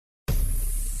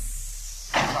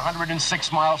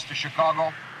106 miles to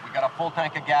Chicago. We got a full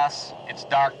tank of gas. It's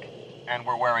dark, and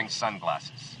we're wearing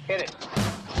sunglasses. Hit it.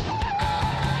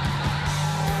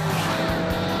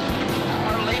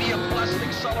 Our Lady of Blessed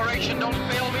Acceleration, don't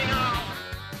fail me now.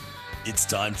 It's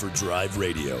time for Drive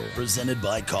Radio, presented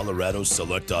by Colorado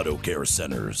Select Auto Care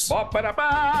Centers.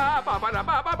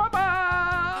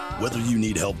 Whether you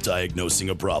need help diagnosing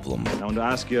a problem, I want to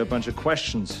ask you a bunch of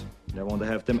questions. I want to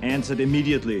have them answered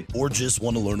immediately. Or just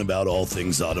want to learn about all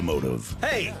things automotive.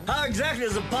 Hey, how exactly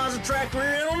does a Positrack rear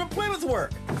end on a Plymouth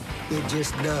work? It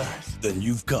just does. Then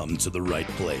you've come to the right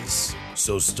place.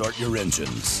 So start your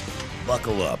engines,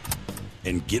 buckle up,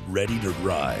 and get ready to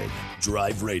ride.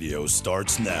 Drive Radio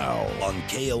starts now on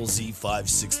KLZ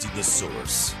 560 The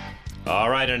Source. All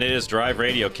right, and it is Drive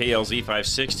Radio, KLZ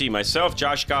 560. Myself,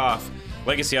 Josh Goff,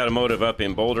 Legacy Automotive up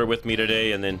in Boulder with me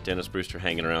today, and then Dennis Brewster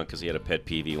hanging around because he had a pet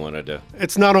peeve he wanted to...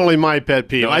 It's not only my pet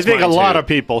peeve. No, I think a lot too. of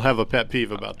people have a pet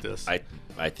peeve about this. I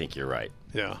think you're right.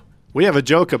 Yeah. We have a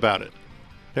joke about it,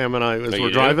 Pam and I, as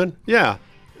we're driving. Yeah.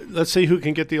 Let's see who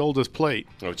can get the oldest plate.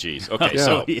 Oh, geez. Okay, Yeah.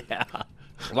 so... Yeah.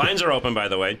 Lines are open, by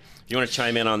the way. If you want to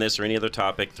chime in on this or any other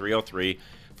topic,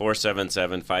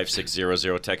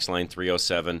 303-477-5600. Text line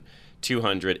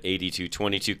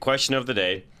 307-200-8222. Question of the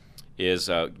day is,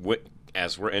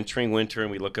 as we're entering winter and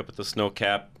we look up at the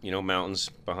snow-capped, mountains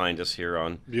behind us here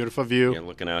on... Beautiful view.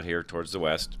 Looking out here towards the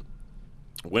west.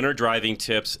 Winter driving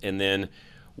tips, and then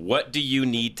what do you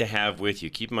need to have with you?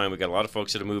 Keep in mind, we've got a lot of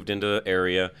folks that have moved into the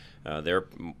area. A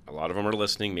lot of them are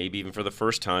listening, maybe even for the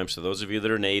first time. So those of you that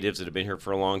are natives that have been here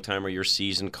for a long time, or you're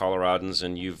seasoned Coloradans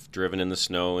and you've driven in the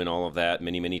snow and all of that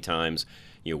many, many times,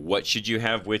 what should you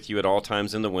have with you at all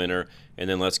times in the winter? And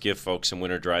then let's give folks some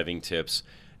winter driving tips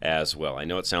as well. I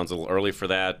know it sounds a little early for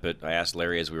that, but I asked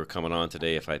Larry as we were coming on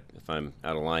today if I'm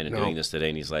out of line and doing this today,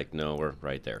 and he's like, no, we're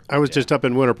right there. I was just up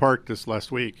in Winter Park this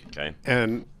last week. Okay.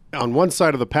 And on one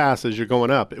side of the pass, as you're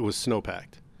going up, it was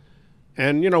snow-packed.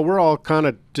 And, we're all kind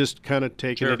of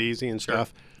taking it easy and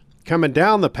stuff. Coming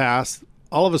down the pass,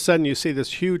 all of a sudden you see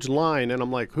this huge line, and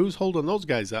I'm like, who's holding those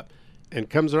guys up? And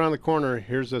comes around the corner,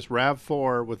 here's this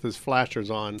RAV4 with his flashers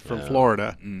on from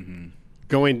Florida,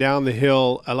 going down the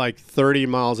hill at like 30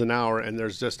 miles an hour, and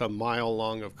there's just a mile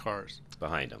long of cars.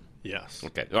 Behind him. Yes.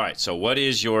 Okay. All right. So what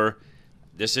is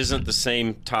this isn't the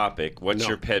same topic. What's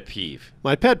your pet peeve?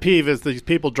 My pet peeve is these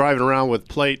people driving around with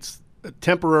plates,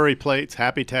 temporary plates,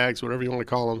 happy tags, whatever you want to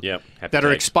call them, that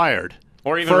are expired.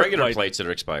 Or even regular plates that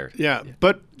are expired. Yeah,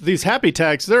 but these happy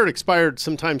tags, they're expired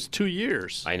sometimes 2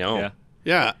 years. I know.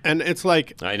 Yeah, and it's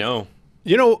like... I know.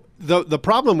 The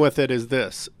problem with it is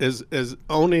this, is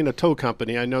owning a tow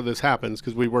company. I know this happens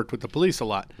because we worked with the police a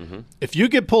lot. Mm-hmm. If you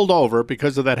get pulled over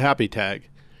because of that happy tag,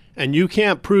 and you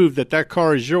can't prove that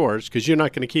car is yours because you're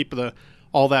not going to keep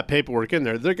all that paperwork in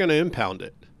there, they're going to impound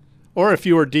it. Or if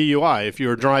you were DUI, if you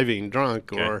were driving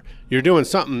drunk, or you're doing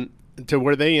something to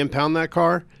where they impound that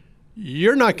car,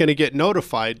 you're not going to get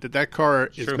notified that car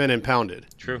has been impounded.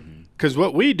 True. Because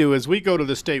what we do is we go to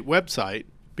the state website,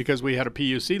 because we had a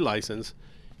PUC license,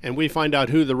 and we find out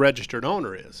who the registered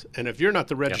owner is. And if you're not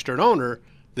the registered owner,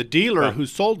 the dealer who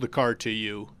sold the car to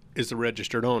you is the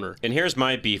registered owner. And here's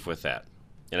my beef with that.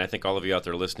 And I think all of you out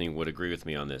there listening would agree with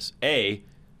me on this. A,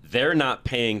 they're not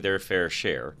paying their fair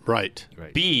share. Right.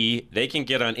 B, they can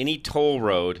get on any toll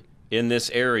road in this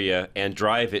area and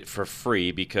drive it for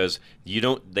free because they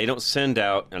don't send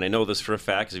out, and I know this for a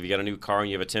fact, because if you got a new car and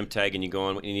you have a temp tag and you go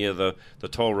on any of the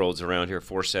toll roads around here,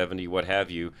 470, what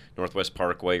have you, Northwest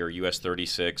Parkway or US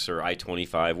 36 or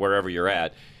I-25, wherever you're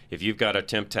at, if you've got a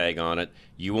temp tag on it,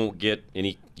 you won't get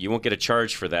a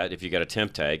charge for that if you got a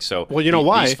temp tag. So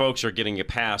why? These folks are getting a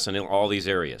pass in all these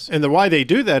areas. And why they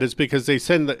do that is because they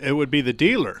it would be the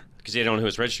dealer. Because they don't know who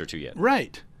it's registered to yet.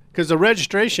 Right. Because the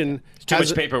registration... It's too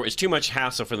much paper. It's too much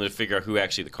hassle for them to figure out who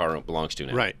actually the car belongs to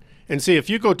now. Right. And see, if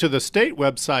you go to the state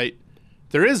website,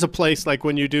 there is a place like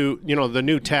when you do, the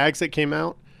new tags that came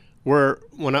out,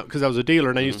 because I was a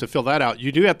dealer and I used to fill that out,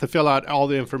 you do have to fill out all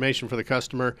the information for the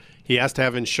customer. He has to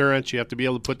have insurance. You have to be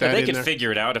able to put that in there. They can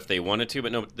figure it out if they wanted to,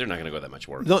 but no, they're not going to go that much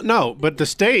work. No, but the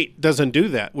state doesn't do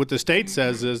that. What the state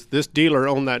says is this dealer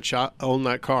owned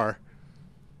that car.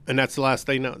 And that's the last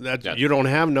they know. You don't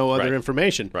have no other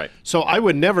information. Right. So I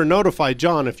would never notify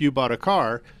John if you bought a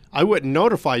car. I wouldn't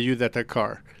notify you that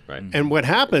car. Right. And what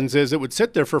happens is it would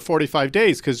sit there for 45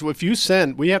 days because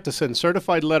we have to send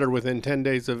certified letter within 10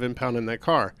 days of impounding that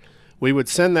car. We would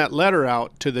send that letter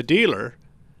out to the dealer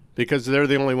because they're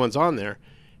the only ones on there.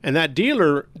 And that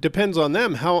dealer depends on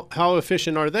them. How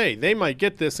efficient are they? They might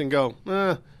get this and go,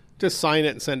 just sign it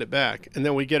and send it back. And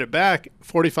then we get it back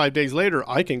 45 days later,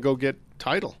 I can go get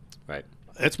title. Right.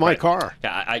 It's my car.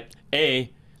 Yeah,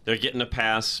 they're getting a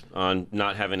pass on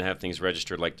not having to have things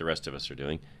registered like the rest of us are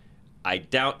doing. I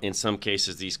doubt in some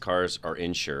cases these cars are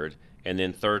insured. And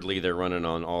then thirdly, they're running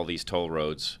on all these toll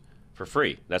roads for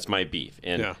free. That's my beef.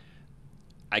 And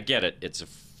I get it. It's a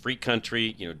free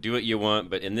country. Do what you want.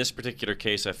 But in this particular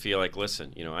case, I feel like,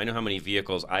 listen, I know how many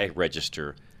vehicles I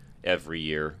register every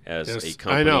year as a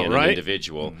company and an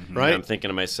individual. Mm-hmm. Right. And I'm thinking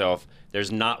to myself,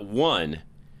 there's not one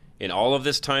in all of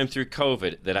this time through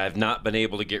COVID that I've not been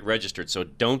able to get registered. So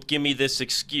don't give me this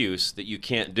excuse that you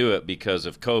can't do it because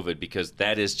of COVID, because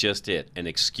that is just it, an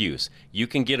excuse. You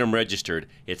can get them registered.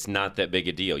 It's not that big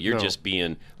a deal. You're just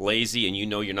being lazy, and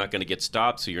you're not going to get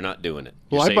stopped, so you're not doing it.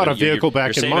 Well, I bought a vehicle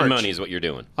back in March. Saving money is what you're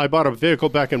doing. I bought a vehicle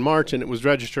back in March, and it was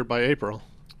registered by April.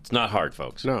 It's not hard,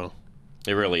 folks. No.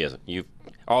 It really isn't.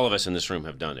 All of us in this room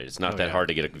have done it. It's not that hard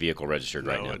to get a vehicle registered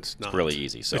right now. It's not. It's really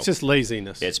easy. So it's just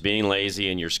laziness. It's being lazy,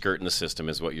 and you're skirting the system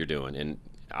is what you're doing. And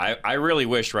I really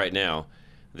wish right now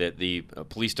that the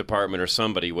police department or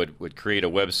somebody would create a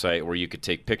website where you could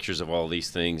take pictures of all these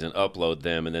things and upload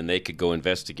them, and then they could go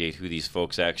investigate who these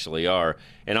folks actually are.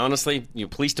 And honestly,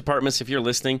 police departments, if you're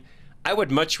listening, I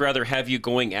would much rather have you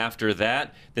going after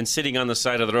that than sitting on the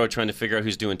side of the road trying to figure out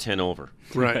who's doing 10 over.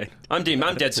 Right. I'm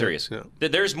dead serious.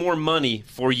 There's more money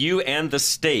for you and the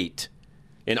state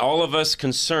and all of us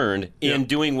concerned in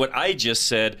doing what I just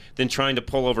said than trying to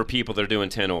pull over people that are doing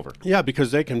 10 over. Yeah,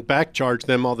 because they can back charge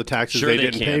them all the taxes they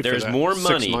didn't pay for There's that more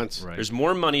money. 6 months. Right. There's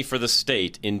more money for the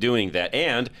state in doing that,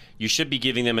 and you should be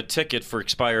giving them a ticket for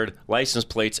expired license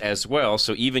plates as well,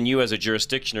 so even you as a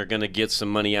jurisdiction are going to get some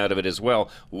money out of it as well.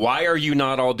 Why are you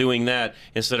not all doing that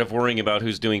instead of worrying about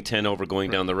who's doing 10 over going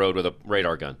down the road with a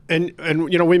radar gun? And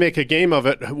we make a game of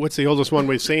it. What's the oldest one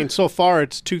we've seen? So far,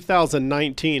 it's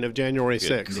 2019 of January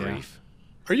 6th. Good grief.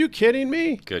 Are you kidding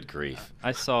me? Good grief.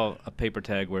 I saw a paper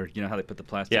tag where, how they put the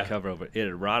plastic cover over it. It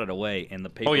had rotted away, and the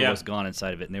paper was gone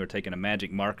inside of it, and they were taking a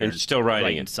magic marker and still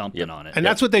writing something on it. And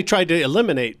that's what they tried to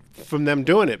eliminate from them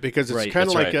doing it, because it's kind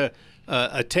of like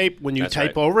a tape. When you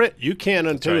type over it, you can't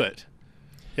undo it.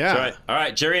 Yeah. That's right. All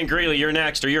right, Jerry and Greeley, you're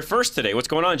next. Or you're first today. What's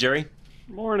going on, Jerry?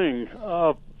 Morning.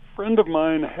 A friend of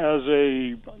mine has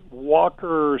a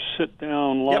Walker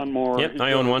sit-down lawnmower. Yep,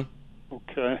 I own one.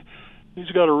 Okay. He's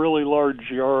got a really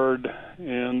large yard,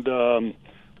 and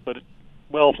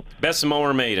best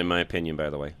mower made, in my opinion, by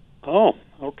the way. Oh,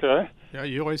 okay. Yeah,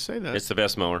 you always say that. It's the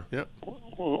best mower. Yep.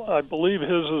 Well, I believe his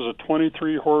is a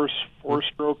 23-horse,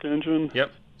 four-stroke engine.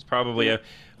 Yep. It's probably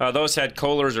those had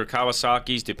Kohlers or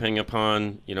Kawasaki's, depending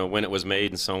upon when it was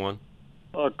made and so on.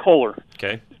 Kohler.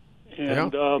 Okay.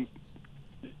 And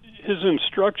his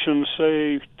instructions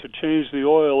say to change the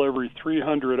oil every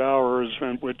 300 hours,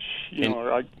 and which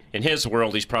in his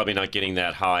world, he's probably not getting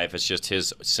that high if it's just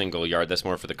his single yard. That's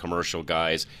more for the commercial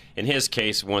guys. In his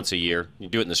case, once a year. You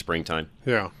do it in the springtime.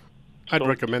 Yeah. I'd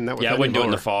recommend that with I wouldn't do it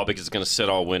in the fall because it's going to sit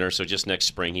all winter, so just next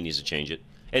spring he needs to change it.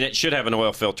 And it should have an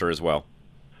oil filter as well.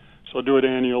 So do it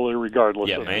annually regardless.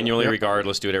 Yeah, annually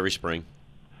regardless. Do it every spring.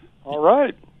 All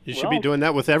right. You should be doing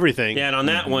that with everything. Yeah, and on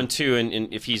that one, too,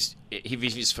 and if he's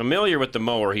familiar with the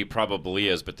mower, he probably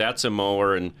is, but that's a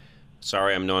mower, and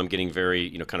sorry, I know I'm getting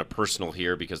very, kind of personal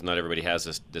here because not everybody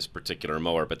has this particular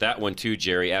mower, but that one, too,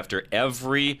 Jerry, after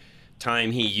every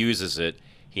time he uses it,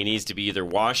 he needs to be either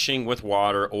washing with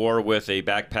water or with a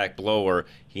backpack blower.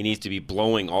 He needs to be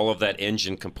blowing all of that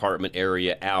engine compartment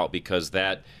area out because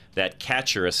that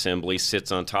catcher assembly sits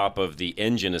on top of the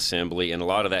engine assembly, and a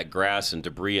lot of that grass and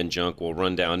debris and junk will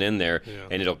run down in there,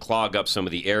 and it'll clog up some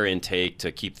of the air intake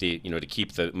to keep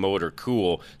the motor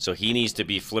cool. So he needs to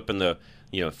be flipping the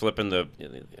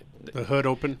hood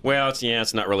open. Well,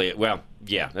 it's not really. Well,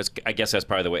 yeah, I guess that's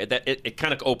probably the way. It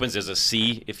kind of opens as a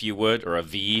C, if you would, or a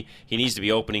V. He needs to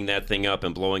be opening that thing up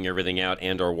and blowing everything out,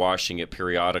 and/or washing it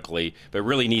periodically, but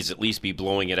really needs to at least be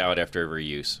blowing it out after every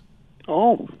use.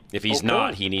 Oh. If he's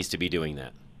not, he needs to be doing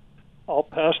that. I'll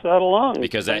pass that along.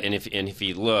 Because if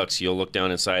he looks, you'll look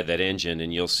down inside that engine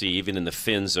and you'll see, even in the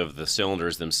fins of the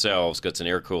cylinders themselves, because it's an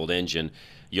air-cooled engine,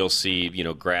 you'll see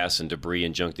grass and debris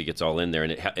and junk that gets all in there,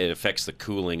 and it affects the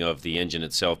cooling of the engine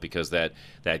itself because that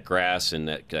grass and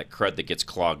that crud that gets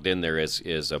clogged in there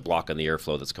is a block on the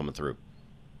airflow that's coming through.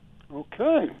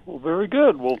 Okay. Well, very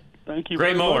good. Well, thank you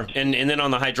very mower. Much. And then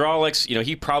on the hydraulics,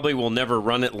 he probably will never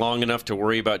run it long enough to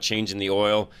worry about changing the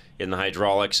oil in the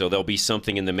hydraulics, so there'll be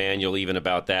something in the manual even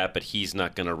about that, but he's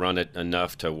not going to run it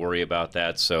enough to worry about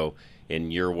that. So in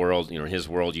your world, in his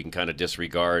world, you can kind of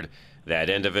disregard that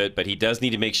end of it, but he does need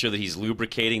to make sure that he's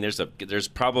lubricating. There's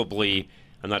probably,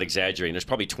 I'm not exaggerating, there's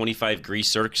probably 25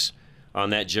 grease zerks on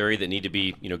that, Jerry, that need to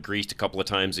be greased a couple of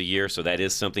times a year, so that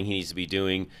is something he needs to be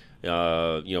doing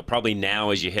Probably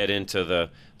now as you head into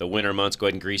the winter months, go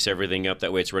ahead and grease everything up.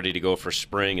 That way it's ready to go for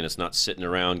spring, and it's not sitting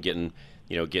around getting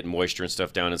moisture and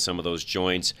stuff down in some of those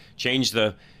joints. Change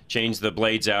the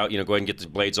blades out. Go ahead and get the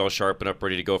blades all sharpened up,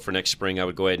 ready to go for next spring. I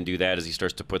would go ahead and do that as he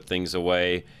starts to put things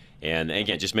away. And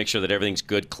again, just make sure that everything's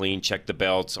good, clean, check the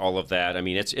belts, all of that. I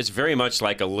mean, it's very much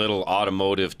like a little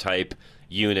automotive type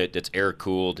unit that's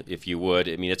air-cooled, if you would.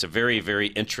 I mean, it's a very, very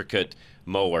intricate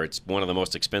mower. It's one of the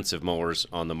most expensive mowers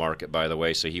on the market, by the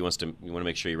way, so you want to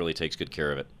make sure he really takes good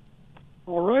care of it.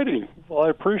 All righty. Well, I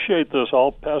appreciate this.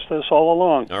 I'll pass this all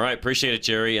along. All right. Appreciate it,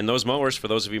 Jerry. And those mowers, for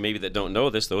those of you maybe that don't know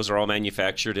this, those are all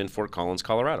manufactured in Fort Collins,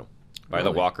 Colorado. By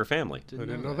the Walker family. I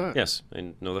didn't know that. Yes,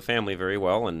 I know the family very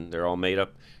well, and they're all made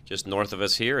up just north of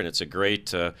us here, and it's a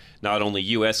great, not only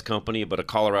U.S. company, but a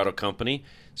Colorado company.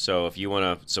 So if you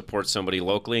want to support somebody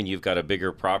locally and you've got a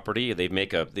bigger property, they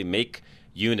make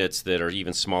units that are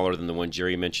even smaller than the one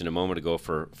Jerry mentioned a moment ago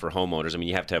for homeowners. I mean,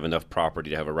 you have to have enough property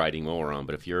to have a riding mower on,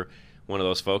 but if you're one of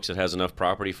those folks that has enough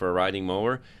property for a riding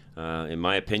mower, in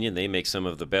my opinion, they make some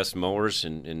of the best mowers,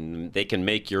 and they can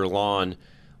make your lawn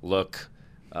look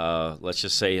let's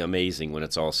just say amazing when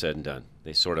it's all said and done.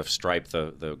 They sort of stripe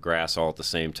the grass all at the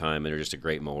same time, and they're just a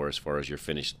great mower as far as your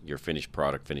finished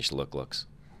product, finished look looks.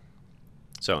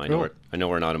 So I know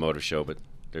we're an automotive show, but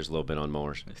there's a little bit on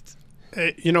mowers.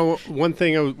 One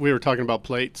thing we were talking about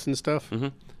plates and stuff. Mm-hmm.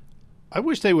 I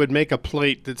wish they would make a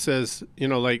plate that says,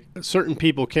 like certain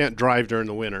people can't drive during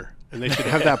the winter, and they should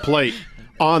have that plate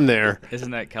on there.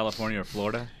 Isn't that California or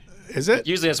Florida? Is it?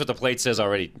 Usually that's what the plate says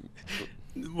already.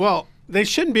 Well, they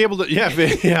shouldn't be able to. Yeah.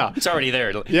 It's already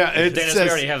there. Yeah, Dennis, we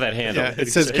already have that handle. Yeah, it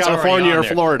says California or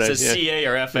Florida. It says CA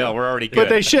or FL. Yeah. We're already good. But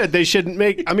they should. They shouldn't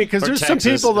make. I mean, because there's Texas.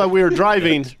 Some people that we were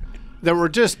driving that were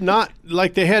just not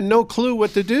like they had no clue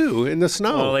what to do in the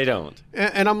snow. Well, they don't.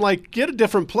 And I'm like, get a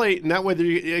different plate, and that way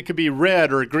it could be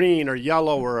red or green or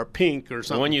yellow or a pink or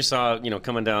something. The one you saw,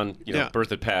 coming down,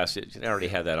 Berthoud Pass, it already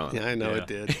had that on. Yeah, I know it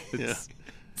did. Yeah.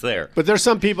 It's there. But there's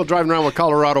some people driving around with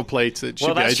Colorado plates that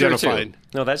should be identified.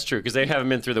 No, that's true, because they haven't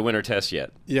been through the winter test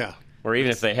yet. Yeah. Or even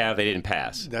if they have, they didn't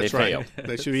pass. That's they failed.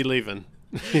 They should be leaving.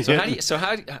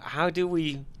 How do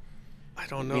we? I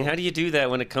don't know. I mean, how do you do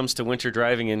that when it comes to winter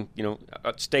driving in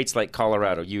states like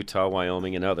Colorado, Utah,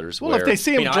 Wyoming, and others? Well, if they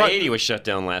see them, I-80 was shut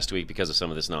down last week because of some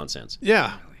of this nonsense.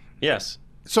 Yeah. Yes.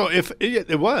 So if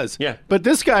it was, yeah. But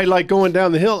this guy, like going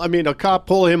down the hill, I mean, a cop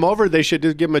pull him over, they should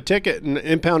just give him a ticket and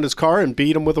impound his car and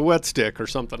beat him with a wet stick or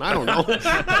something. I don't know.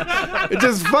 It's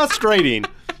just frustrating,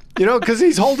 because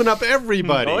he's holding up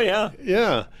everybody. Oh yeah,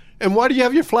 yeah. And why do you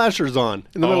have your flashers on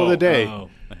in the middle of the day? Oh,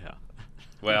 yeah.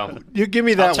 Well, you give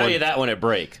me that one. I'll tell you that one at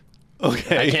break.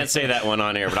 Okay. I can't say that one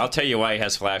on air, but I'll tell you why he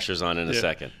has flashers on in a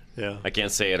second. Yeah. I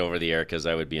can't say it over the air because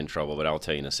I would be in trouble, but I'll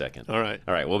tell you in a second. All right.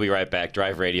 All right, we'll be right back.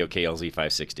 Drive Radio, KLZ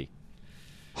 560.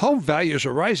 Home values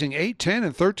are rising 8, 10,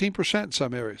 and 13% in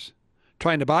some areas.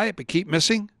 Trying to buy it but keep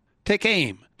missing? Take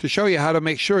AIM to show you how to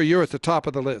make sure you're at the top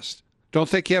of the list. Don't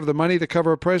think you have the money to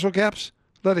cover appraisal gaps?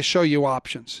 Let us show you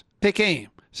options. Take AIM,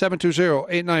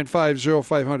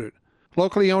 720-895-0500.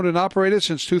 Locally owned and operated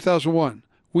since 2001.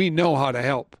 We know how to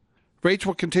help. Rates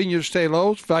will continue to stay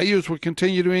low. Values will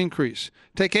continue to increase.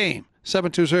 Take AIM,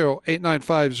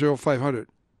 720-895-0500.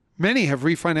 Many have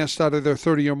refinanced out of their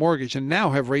 30-year mortgage and now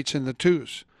have rates in the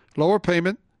 2s. Lower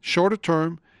payment, shorter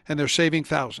term, and they're saving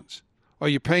thousands. Are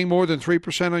you paying more than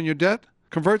 3% on your debt?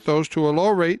 Convert those to a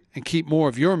lower rate and keep more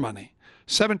of your money.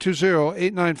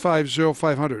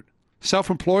 720-895-0500.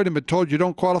 Self-employed and been told you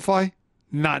don't qualify?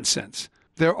 Nonsense.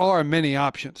 There are many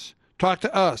options. Talk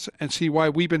to us and see why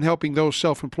we've been helping those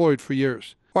self-employed for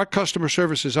years. Our customer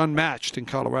service is unmatched in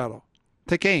Colorado.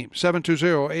 Take AIM,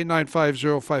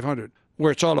 720-895-0500,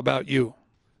 where it's all about you.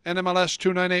 NMLS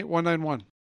 298191.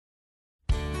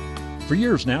 For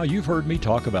years now, you've heard me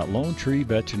talk about Lone Tree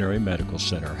Veterinary Medical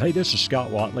Center. Hey, this is Scott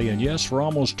Watley, and yes, for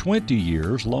almost 20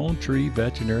 years, Lone Tree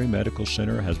Veterinary Medical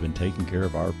Center has been taking care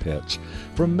of our pets.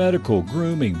 From medical,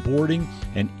 grooming, boarding,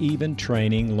 and even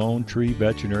training, Lone Tree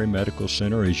Veterinary Medical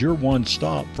Center is your one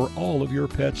stop for all of your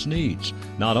pet's needs.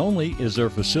 Not only is their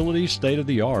facility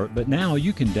state-of-the-art, but now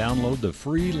you can download the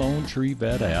free Lone Tree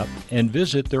Vet app and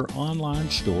visit their online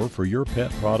store for your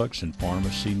pet products and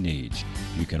pharmacy needs.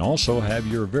 You can also have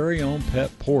your very own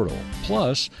pet portal.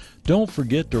 Plus, don't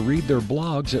forget to read their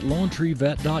blogs at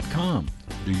LoneTreeVet.com.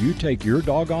 Do you take your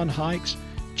dog on hikes?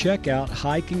 Check out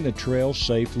Hiking the Trail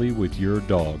Safely with Your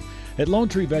Dog. At Lone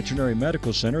Tree Veterinary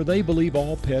Medical Center, they believe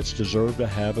all pets deserve to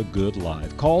have a good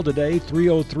life. Call today,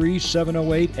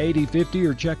 303-708-8050,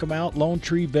 or check them out,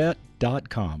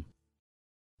 LoneTreeVet.com.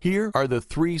 Here are the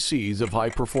 3 C's of high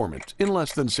performance in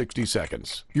less than 60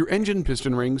 seconds. Your engine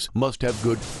piston rings must have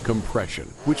good compression,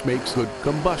 which makes good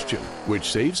combustion,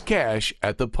 which saves cash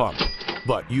at the pump.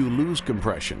 But you lose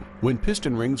compression when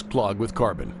piston rings clog with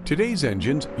carbon. Today's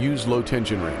engines use low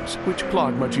tension rings, which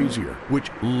clog much easier, which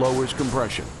lowers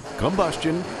compression,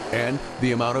 combustion, and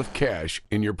the amount of cash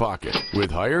in your pocket,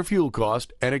 with higher fuel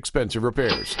cost and expensive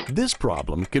repairs. This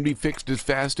problem can be fixed as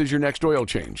fast as your next oil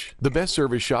change. The best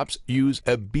service shops use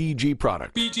a BG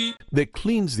product that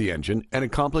cleans the engine and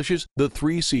accomplishes the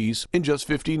 3 C's in just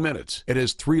 15 minutes. It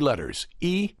has 3 letters,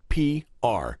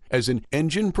 EPR, as in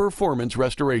Engine Performance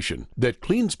Restoration, that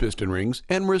cleans piston rings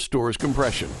and restores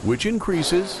compression, which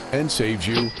increases and saves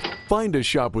you. Find a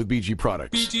shop with BG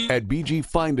products at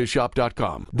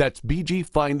bgfindashop.com. That's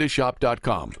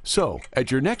bgfindashop.com. So, at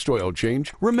your next oil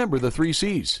change, remember the 3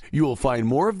 C's. You will find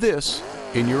more of this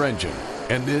in your engine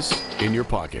and this in your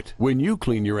pocket when you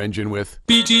clean your engine with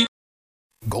BG.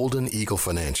 Golden Eagle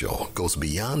Financial goes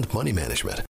beyond money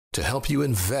management to help you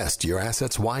invest your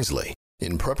assets wisely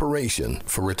in preparation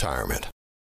for retirement.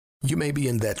 You may be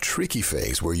in that tricky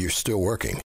phase where you're still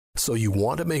working, so you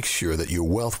want to make sure that your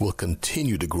wealth will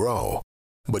continue to grow.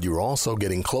 But you're also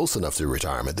getting close enough to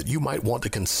retirement that you might want to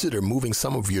consider moving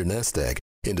some of your nest egg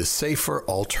into safer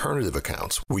alternative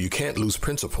accounts where you can't lose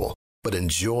principal but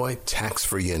enjoy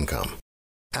tax-free income.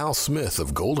 Al Smith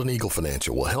of Golden Eagle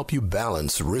Financial will help you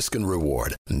balance risk and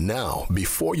reward now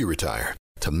before you retire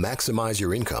to maximize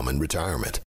your income in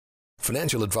retirement.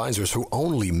 Financial advisors who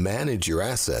only manage your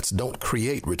assets don't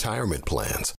create retirement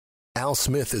plans. Al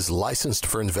Smith is licensed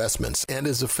for investments and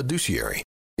is a fiduciary.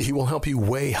 He will help you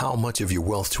weigh how much of your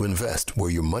wealth to invest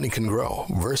where your money can grow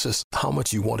versus how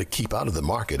much you want to keep out of the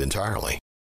market entirely.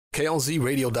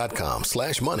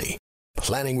 KLZradio.com/money.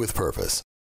 Planning with purpose.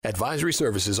 Advisory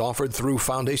services offered through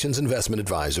Foundations Investment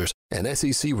Advisors and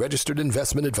SEC Registered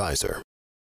Investment Advisor.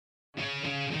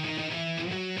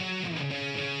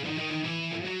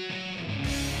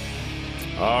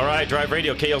 All right, Drive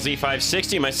Radio, KLZ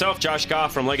 560. Myself, Josh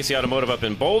Goff from Legacy Automotive up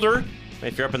in Boulder.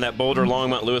 If you're up in that Boulder,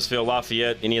 Longmont, Louisville,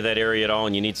 Lafayette, any of that area at all,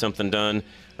 and you need something done,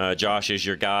 Josh is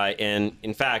your guy. And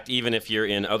in fact, even if you're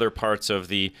in other parts of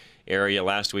the area,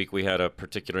 last week we had a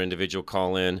particular individual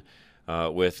call in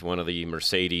with one of the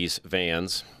Mercedes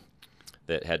vans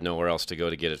that had nowhere else to go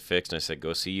to get it fixed. And I said,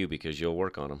 go see you because you'll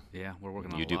work on them. Yeah, we're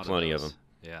working on you a do lot plenty of them.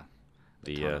 Yeah,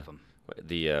 a ton of them. What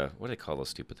do they call those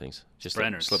stupid things? Just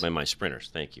Sprinters. Slipped my mind. Sprinters.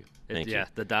 Thank you. Thank you. Yeah,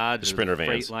 the Dodge, the Sprinter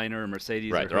vans. Freightliner,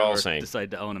 Mercedes, right, they're all the same.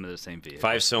 Decide to own them in the same vehicle.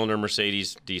 5-cylinder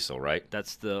Mercedes diesel, right?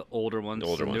 That's the older ones. The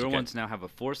older newer ones, ones now have a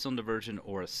 4-cylinder version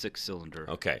or a 6-cylinder.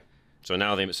 Okay. So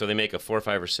now they make a 4,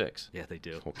 5, or 6. Yeah, they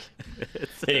do. Okay.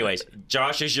 Anyways,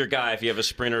 Josh is your guy. If you have a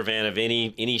Sprinter van of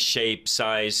any shape,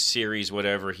 size, series,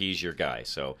 whatever, he's your guy.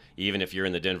 So even if you're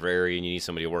in the Denver area and you need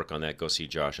somebody to work on that, go see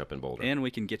Josh up in Boulder. And we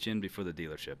can get you in before the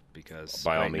dealership because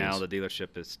by all right means. Now the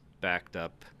dealership is backed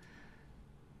up.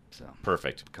 So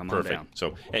perfect. Come on down.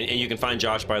 So and you can find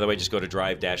Josh, by the way, just go to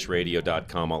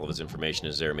drive-radio.com. All of his information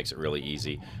is there. It makes it really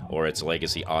easy. Or it's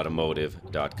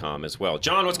legacyautomotive.com as well.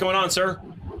 John, what's going on, sir?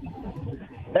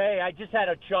 Hey, I just had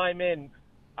to chime in.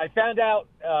 I found out,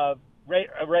 I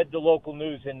read the local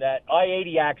news, and that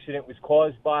I-80 accident was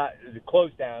caused by the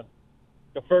close down.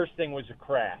 The first thing was a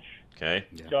crash. Okay.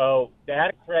 Yeah. So they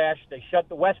had a crash. They shut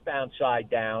the westbound side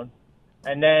down,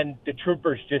 and then the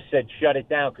troopers just said shut it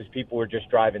down because people were just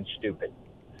driving stupid,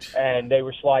 and they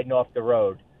were sliding off the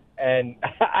road. And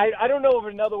I don't know of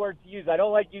another word to use. I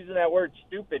don't like using that word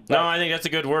stupid. No, I think that's a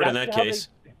good word in that case.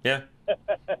 Yeah.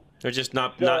 They're just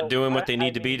not doing what they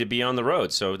need to be on the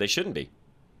road, so they shouldn't be.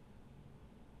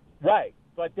 Right,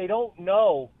 but they don't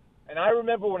know. And I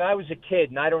remember when I was a kid,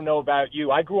 and I don't know about you,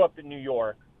 I grew up in New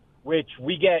York, which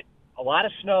we get a lot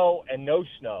of snow and no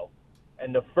snow.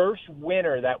 And the first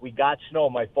winter that we got snow,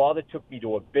 my father took me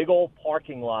to a big old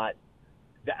parking lot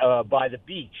by the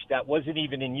beach that wasn't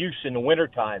even in use in the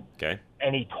wintertime. Okay.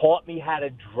 And he taught me how to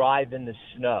drive in the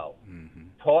snow. Mm-hmm.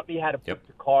 Taught me how to put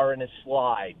the car in a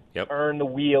slide, turn the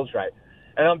wheels right.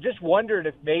 And I'm just wondering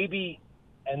if maybe,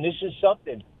 and this is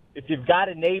something, if you've got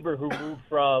a neighbor who moved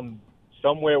from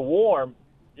somewhere warm,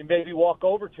 you maybe walk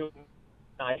over to him in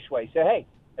a nice way. Say, hey,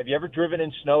 have you ever driven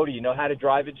in snow? Do you know how to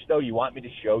drive in snow? You want me to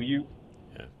show you?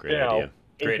 Yeah, great idea.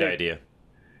 Great idea.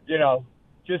 You know,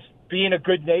 just being a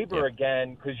good neighbor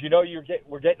again, because, you know,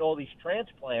 we're getting all these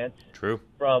transplants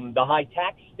from the high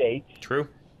tax states. True.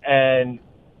 And,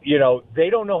 you know,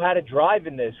 they don't know how to drive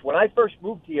in this. When I first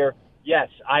moved here, yes,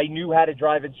 I knew how to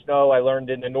drive in snow. I learned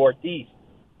in the Northeast.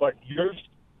 But you're...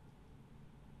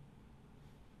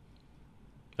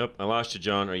 Oh, I lost you,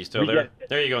 John. Are you still there?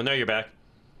 There you go. Now you're back.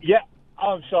 Yeah. Oh,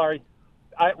 I'm sorry.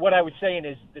 what I was saying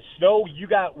is the snow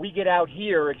we get out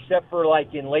here, except for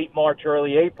like in late March,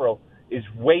 early April, is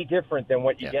way different than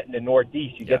what you get in the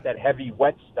Northeast. You get that heavy,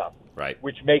 wet stuff, right?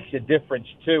 Which makes a difference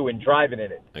too in driving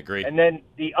in it. Agreed. And then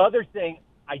the other thing,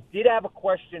 I did have a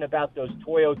question about those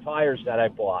Toyo tires that I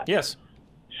bought. Yes.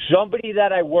 Somebody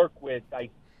that I work with, I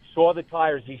saw the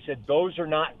tires. He said those are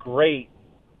not great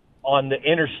on the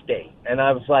interstate, and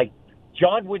I was like,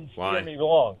 John wouldn't steer me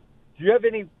wrong. Do you have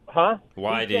any? Huh?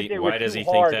 Why does he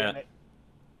think that?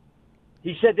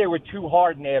 He said they were too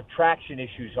hard and they have traction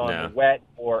issues on the wet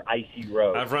or icy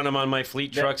roads. I've run them on my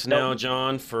fleet trucks now,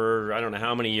 John, for I don't know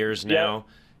how many years now.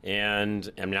 And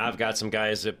I mean, I've got some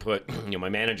guys that put, my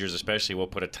managers especially will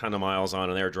put a ton of miles on,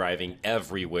 and they're driving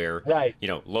everywhere. Right.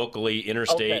 Locally,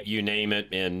 interstate, you name it.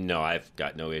 And no, I've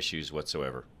got no issues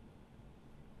whatsoever.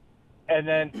 And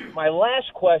then my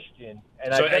last question.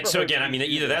 And so again, I mean,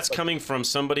 either that's coming from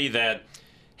somebody that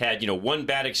had, one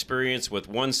bad experience with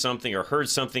one something or heard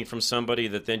something from somebody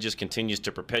that then just continues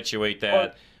to perpetuate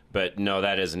that. But no,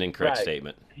 that is an incorrect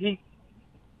statement. He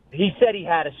said he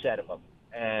had a set of them,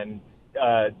 and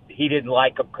he didn't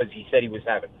like them because he said he was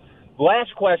having.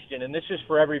 Last question, and this is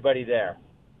for everybody there.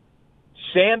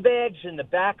 Sandbags in the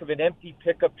back of an empty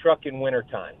pickup truck in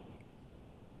wintertime.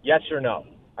 Yes or no?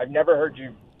 I've never heard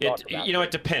you talk about that.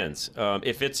 It depends.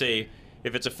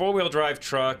 If it's a four-wheel drive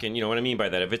truck, and you know what I mean by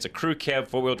that, if it's a crew cab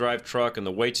four-wheel drive truck and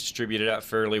the weight's distributed out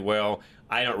fairly well,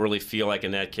 I don't really feel like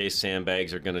in that case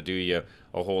sandbags are going to do you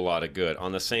a whole lot of good.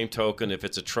 On the same token, if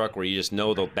it's a truck where you just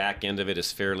know the back end of it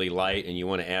is fairly light and you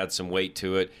want to add some weight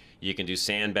to it, you can do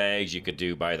sandbags. You could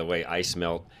do, by the way, ice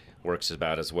melt works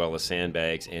about as well as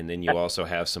sandbags, and then you also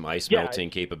have some ice melting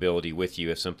capability with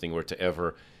you if something were to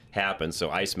ever happen. So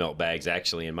ice melt bags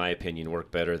actually, in my opinion, work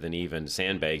better than even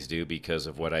sandbags do because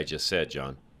of what I just said,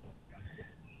 John.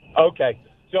 Okay.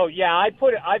 So,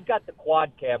 I've got the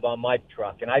quad cab on my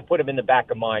truck, and I put them in the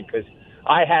back of mine because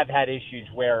I have had issues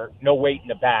where no weight in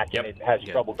the back and it has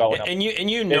trouble going up. And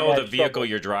you know the vehicle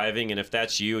you're driving, and if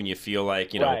that's you and you feel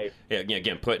like,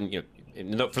 again, putting,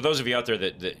 for those of you out there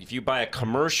that if you buy a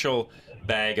commercial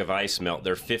bag of ice melt,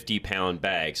 they're 50-pound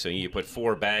bags. So you put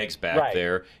 4 bags back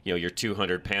there, you're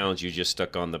 200 pounds you just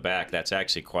stuck on the back. That's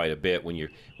actually quite a bit when you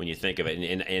think of it.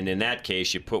 And in that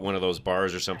case, you put one of those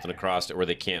bars or something across it where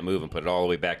they can't move and put it all the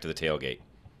way back to the tailgate.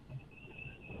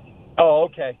 Oh,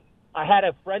 okay. I had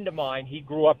a friend of mine, he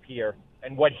grew up here,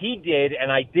 and what he did,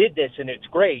 and I did this, and it's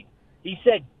great, he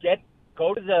said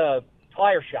go to the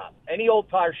tire shop, any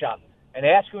old tire shop, and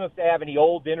ask them if they have any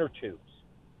old inner tubes.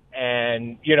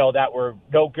 And, that were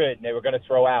no good and they were going to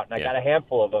throw out. And I got a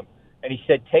handful of them. And he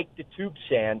said, take the tube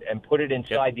sand and put it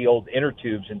inside the old inner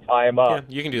tubes and tie them up.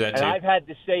 Yeah, you can do that, too. And I've had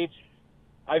the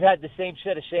same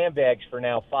set of sandbags for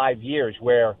now 5 years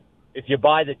where if you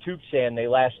buy the tube sand, they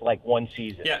last like one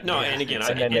season. Yeah, no, and again,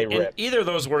 then they rip. Either of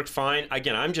those work fine.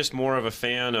 Again, I'm just more of a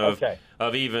fan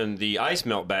of even the ice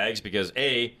melt bags because,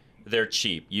 they're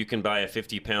cheap. You can buy a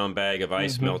 50-pound bag of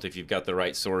ice melt if you've got the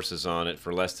right sources on it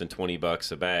for less than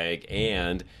 $20 a bag,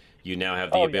 and you now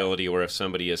have the ability where if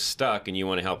somebody is stuck and you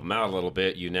want to help them out a little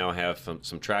bit, you now have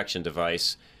some traction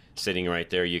device sitting right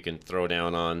there. You can throw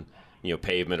down on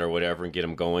pavement or whatever and get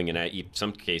them going, and in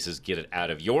some cases get it out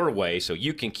of your way so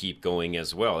you can keep going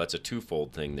as well. That's a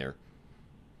twofold thing there.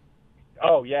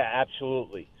 Oh, yeah,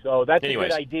 absolutely. So that's a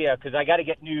good idea because I got to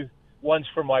get new ones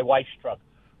for my wife's truck.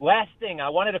 Last thing, I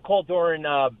wanted to call during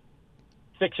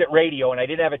Fix It Radio, and I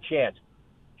didn't have a chance.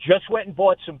 Just went and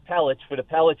bought some pellets for the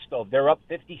pellet stove. They're up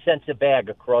 50 cents a bag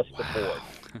across the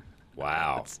board.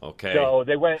 Wow. Okay. So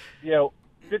they went,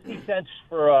 50 cents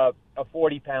for a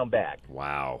 40-pound bag.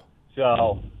 Wow.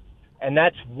 So, and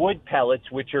that's wood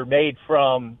pellets, which are made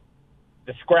from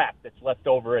the scrap that's left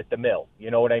over at the mill.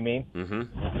 You know what I mean?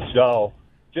 Mm-hmm. So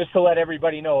just to let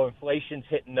everybody know, inflation's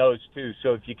hitting those too.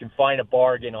 So if you can find a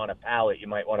bargain on a pallet, you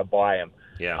might want to buy them.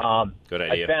 Yeah, good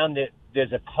idea. I found that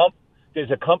there's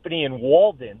a company in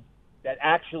Walden that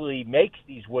actually makes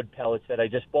these wood pellets that I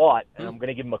just bought, and I'm going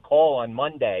to give them a call on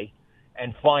Monday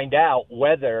and find out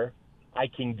whether I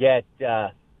can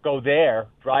go there,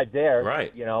 drive there,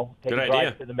 right? Take a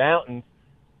drive to the mountain,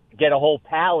 get a whole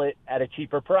pallet at a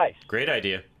cheaper price. Great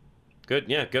idea. Good,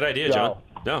 good idea, John.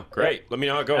 No, great. Let me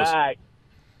know how it goes. All right.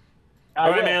 All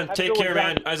right, man. Take care,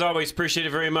 man. As always, appreciate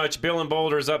it very much. Bill in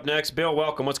Boulder is up next. Bill,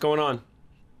 welcome. What's going on?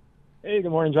 Hey,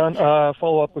 good morning, John.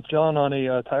 Follow up with John on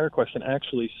a tire question,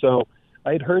 actually. So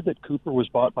I had heard that Cooper was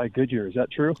bought by Goodyear. Is that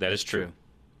true? That is true.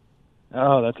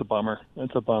 Oh, that's a bummer.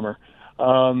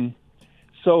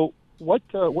 So what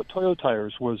Toyo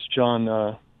tires was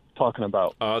John talking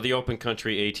about? The Open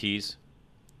Country ATs.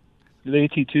 The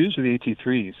AT2s or the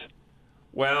AT3s?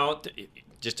 Well,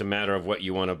 just a matter of what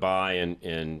you want to buy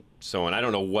and so on. I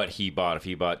don't know what he bought, if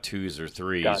he bought 2s or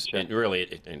 3s. Gotcha. And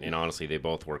really, and honestly, they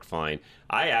both work fine.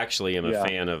 I actually am a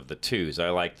fan of the 2s.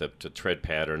 I like the tread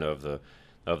pattern of the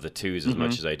 2s as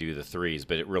much as I do the 3s,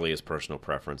 but it really is personal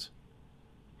preference.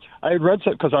 I had read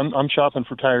because I'm shopping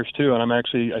for tires too, and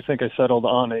I think I settled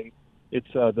on the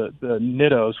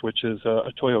Nittos, which is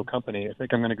a Toyo company. I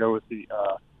think I'm going to go with the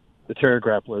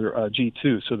TerraGrappler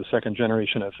G2, so the second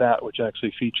generation of that, which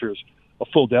actually features a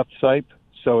full depth sight.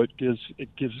 So it gives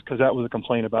because that was a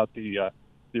complaint about the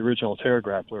original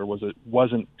TerraGrappler, was it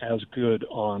wasn't as good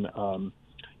on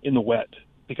in the wet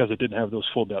because it didn't have those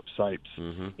full depth sights.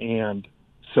 And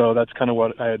so that's kind of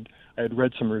what I had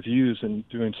read some reviews and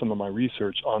doing some of my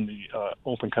research on the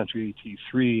Open Country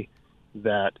AT3,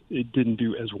 that it didn't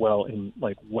do as well in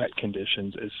like wet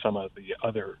conditions as some of the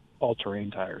other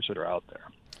all-terrain tires that are out there.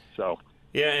 So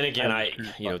yeah, and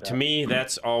again, to me,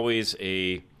 that's always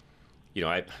a,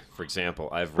 for example,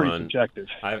 I've pretty run subjective.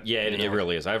 It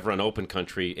really is. I've run Open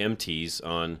Country MTs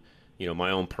on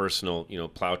my own personal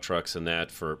plow trucks and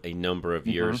that for a number of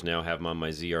years now. Have them on my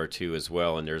ZR2 as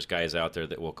well, and there's guys out there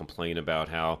that will complain about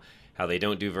how they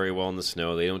don't do very well in the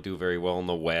snow, they don't do very well in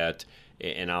the wet.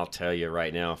 And I'll tell you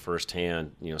right now,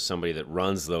 firsthand, somebody that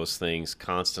runs those things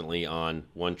constantly on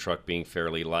one truck being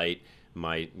fairly light.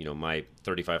 My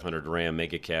 3500 Ram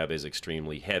Mega Cab is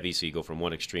extremely heavy, so you go from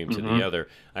one extreme to the other.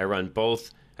 I run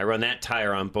that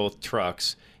tire on both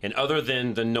trucks, and other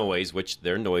than the noise, which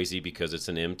they're noisy because it's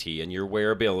an MT, and your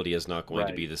wearability is not going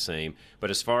to be the same.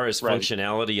 But as far as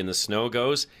functionality in the snow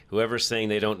goes, whoever's saying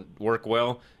they don't work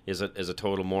well is a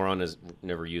total moron, has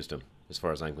never used them, as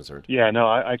far as I'm concerned. Yeah, no,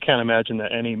 I can't imagine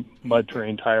that any mud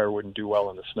terrain tire wouldn't do well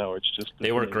in the snow. It's just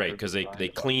they work great because they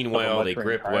clean well, they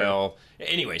grip well.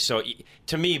 Anyway, so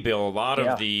to me, Bill, a lot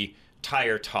of the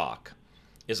tire talk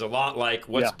is a lot like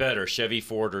what's better, Chevy,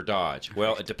 Ford, or Dodge.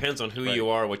 Well, it depends on who you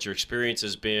are, what your experience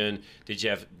has been. Did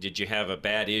you have a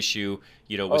bad issue,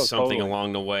 with something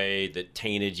along the way that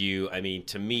tainted you? I mean,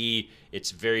 to me,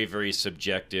 it's very, very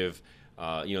subjective.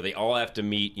 They all have to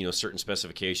meet, certain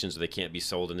specifications, or they can't be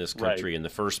sold in this country in the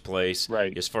first place.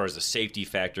 As far as the safety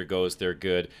factor goes, they're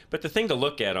good. But the thing to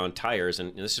look at on tires,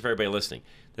 and this is for everybody listening,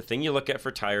 the thing you look at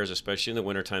for tires, especially in the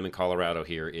wintertime in Colorado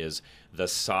here, is the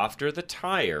softer the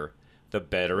tire, the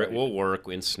better it will work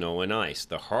in snow and ice.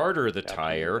 The harder the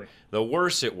tire, the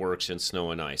worse it works in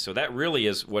snow and ice. So that really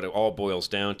is what it all boils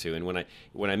down to. And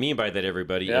what I mean by that,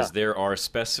 everybody, is there are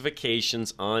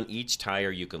specifications on each tire.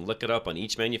 You can look it up on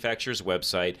each manufacturer's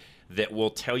website that will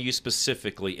tell you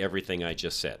specifically everything I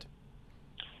just said.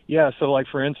 Yeah, so like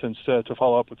for instance, to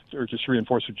follow up with, or just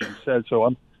reinforce what you said,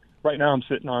 so right now I'm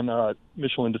sitting on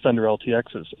Michelin Defender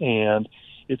LTXs, and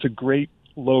it's a great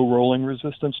low rolling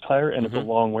resistance tire, and it's a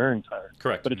long wearing tire.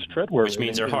 Correct. But it's tread wear. Which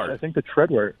means they're hard. I think the tread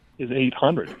wear is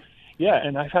 800. Yeah,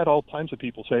 and I've had all kinds of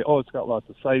people say, it's got lots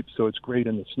of sipes, so it's great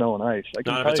in the snow and ice.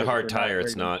 Not if it's a hard tire,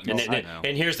 it's not.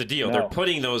 And here's the deal. They're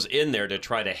putting those in there to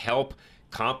try to help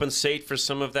compensate for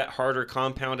some of that harder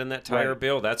compound in that tire,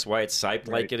 Bill. That's why it's siped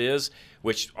like it is,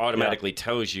 which automatically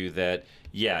tells you that,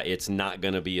 it's not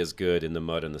going to be as good in the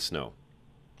mud and the snow.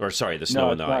 Or, sorry, the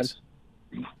snow and the ice.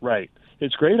 Right.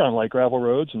 It's great on like gravel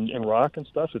roads and rock and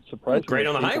stuff. It's surprisingly great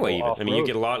on the highway even. I mean, you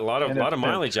get a lot of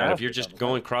mileage out if you're just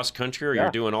going cross country or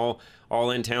you're doing all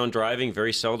in town driving.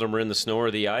 Very seldom are in the snow or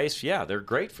the ice. Yeah, they're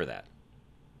great for that.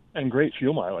 And great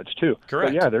fuel mileage too.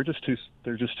 Correct. But they're just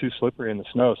too slippery in the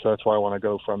snow. So that's why I want to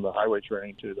go from the highway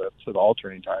terrain to the all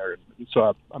terrain tire.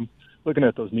 So I'm looking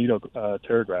at those Nitto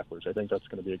TerraGrapplers. I think that's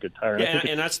going to be a good tire. Yeah,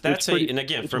 and that's pretty, and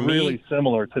again, for me, me, really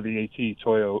similar to the AT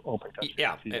Toyo Open Country.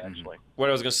 Yeah, AT, actually. What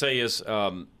I was going to say is,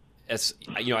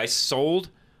 I sold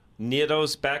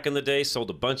Nittos back in the day, sold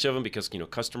a bunch of them because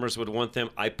customers would want them.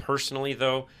 I personally,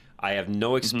 though, I have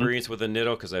no experience with a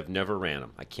Nitto because I've never ran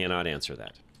them. I cannot answer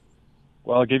that.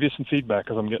 Well, I'll give you some feedback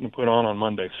because I'm getting put on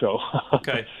Monday. So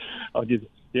okay, I'll give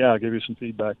you some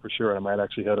feedback for sure. I might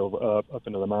actually head over up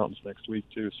into the mountains next week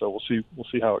too. So we'll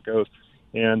see how it goes.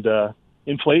 And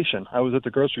inflation. I was at the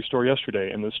grocery store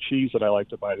yesterday, and this cheese that I like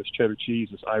to buy, this cheddar cheese,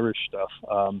 this Irish stuff.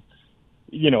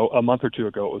 A month or two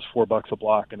ago it was $4 a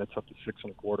block, and it's up to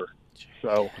 $6.25.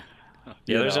 So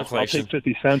there's inflation. I'll take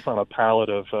 50 cents on a pallet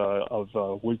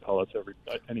of wood pellets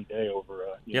any day over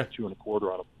 $2.25 on a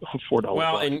 $4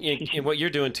 Well, block. and what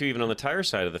you're doing too, even on the tire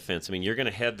side of the fence. I mean, you're going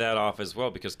to head that off as well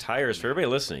because tires, for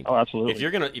everybody listening. Oh, absolutely.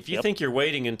 If you think you're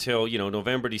waiting until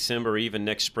November, December, or even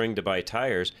next spring to buy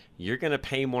tires, you're going to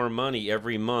pay more money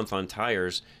every month on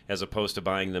tires as opposed to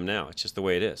buying them now. It's just the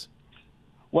way it is.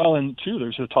 Well, and two,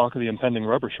 there's the talk of the impending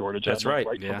rubber shortage. That's right.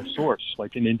 From the source,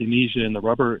 like in Indonesia, in the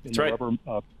rubber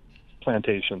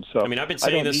plantations. So I mean, I've been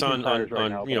saying this on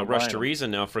Rush to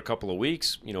Reason now for a couple of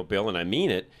weeks, Bill, and I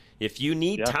mean it. If you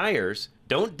need tires,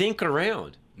 don't dink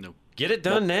around. No. Get it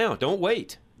done now. Don't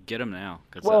wait. Get them now.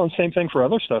 Well, and same thing for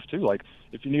other stuff too. Like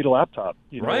if you need a laptop,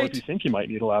 right. if you think you might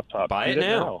need a laptop, buy it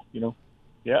now.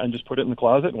 And just put it in the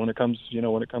closet. And when it comes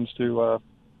to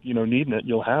needing it,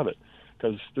 you'll have it.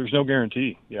 Because there's no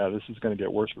guarantee. Yeah, this is going to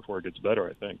get worse before it gets better,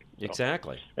 I think. So,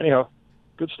 exactly. Anyhow,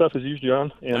 good stuff as usual,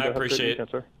 John. And I appreciate it.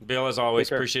 Sir. Bill, as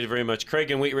always, appreciate it very much.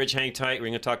 Craig and Wheat Ridge, hang tight. We're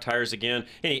going to talk tires again.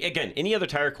 Any other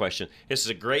tire question? This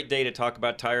is a great day to talk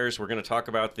about tires. We're going to talk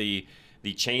about the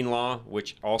chain law,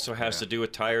 which also has to do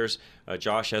with tires.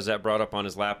 Josh has that brought up on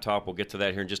his laptop. We'll get to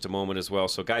that here in just a moment as well.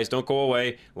 So, guys, don't go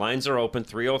away. Lines are open,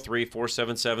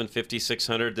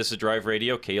 303-477-5600. This is Drive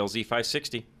Radio, KLZ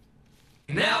 560.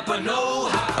 Napa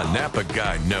know-how. A Napa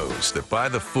guy knows that by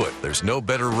the foot, there's no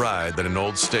better ride than an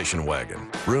old station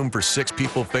wagon. Room for 6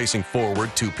 people facing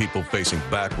forward, 2 people facing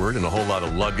backward, and a whole lot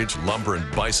of luggage, lumber,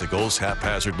 and bicycles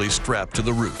haphazardly strapped to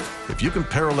the roof. If you can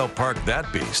parallel park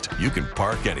that beast, you can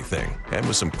park anything. And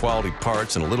with some quality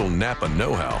parts and a little Napa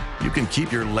know-how, you can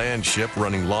keep your land ship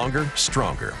running longer,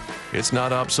 stronger. It's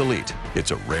not obsolete.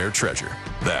 It's a rare treasure.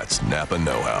 That's Napa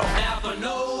know-how. Napa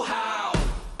know-how.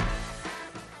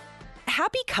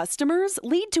 Happy customers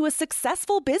lead to a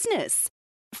successful business.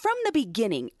 From the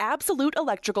beginning, Absolute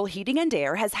Electrical Heating and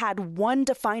Air has had one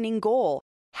defining goal: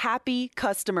 happy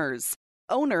customers.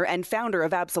 Owner and founder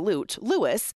of Absolute,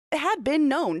 Louis, had been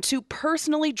known to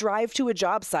personally drive to a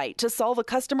job site to solve a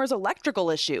customer's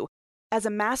electrical issue. As a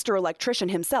master electrician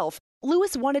himself,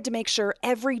 Louis wanted to make sure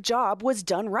every job was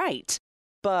done right.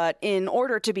 But in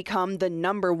order to become the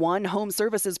 #1 home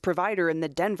services provider in the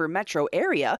Denver metro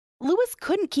area, Louis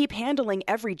couldn't keep handling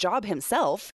every job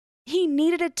himself. He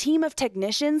needed a team of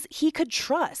technicians he could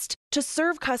trust to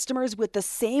serve customers with the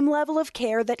same level of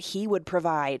care that he would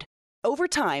provide. Over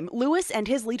time, Louis and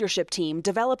his leadership team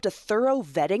developed a thorough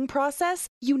vetting process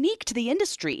unique to the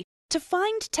industry to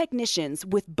find technicians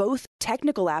with both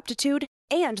technical aptitude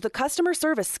and the customer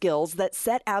service skills that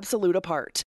set Absolute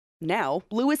apart. Now,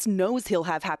 Louis knows he'll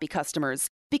have happy customers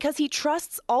because he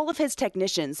trusts all of his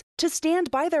technicians to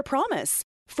stand by their promise.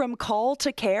 From call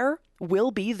to care, we'll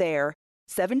be there.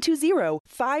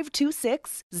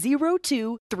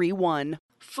 720-526-0231.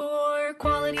 For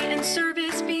quality and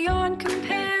service beyond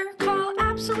compare, call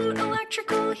Absolute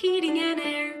Electrical Heating and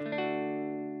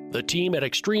Air. The team at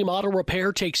Extreme Auto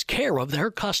Repair takes care of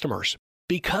their customers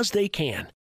because they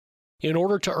can. In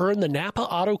order to earn the Napa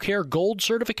Auto Care Gold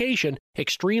certification,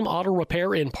 Extreme Auto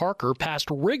Repair in Parker passed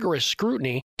rigorous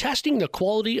scrutiny testing the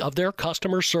quality of their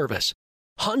customer service.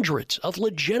 Hundreds of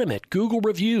legitimate Google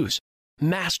reviews,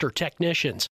 master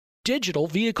technicians, digital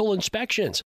vehicle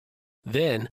inspections.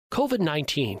 Then,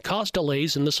 COVID-19 caused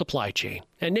delays in the supply chain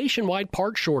and nationwide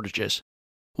part shortages.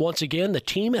 Once again, the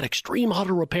team at Extreme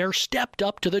Auto Repair stepped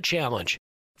up to the challenge.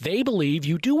 They believe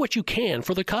you do what you can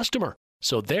for the customer,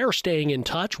 so they're staying in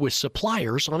touch with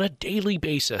suppliers on a daily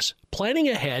basis, planning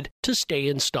ahead to stay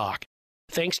in stock.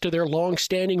 Thanks to their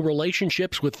long-standing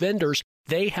relationships with vendors,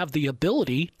 they have the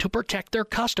ability to protect their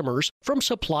customers from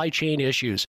supply chain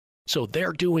issues. So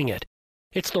they're doing it.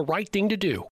 It's the right thing to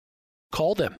do.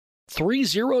 Call them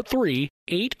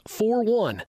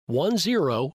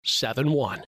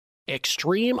 303-841-1071.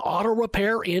 Extreme Auto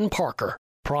Repair in Parker.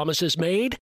 Promises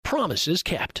made, promises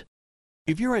kept.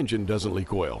 If your engine doesn't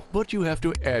leak oil, but you have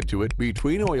to add to it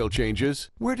between oil changes,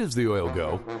 where does the oil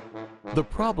go? The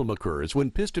problem occurs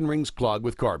when piston rings clog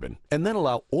with carbon and then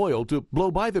allow oil to blow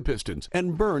by the pistons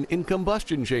and burn in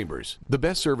combustion chambers. The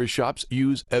best service shops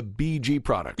use a BG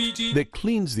product that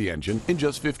cleans the engine in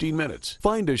just 15 minutes.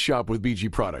 Find a shop with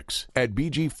BG products at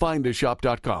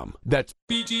bgfindashop.com. That's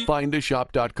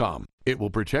bgfindashop.com. It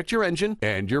will protect your engine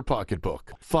and your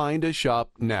pocketbook. Find a shop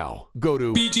now. Go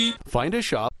to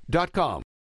bgfindashop.com.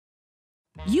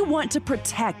 You want to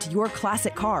protect your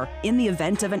classic car in the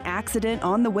event of an accident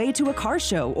on the way to a car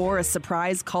show or a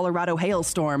surprise Colorado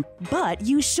hailstorm. But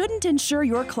you shouldn't insure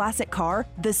your classic car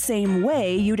the same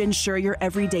way you'd insure your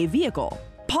everyday vehicle.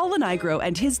 Paul Lenigro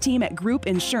and his team at Group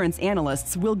Insurance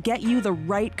Analysts will get you the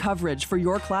right coverage for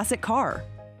your classic car.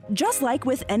 Just like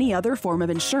with any other form of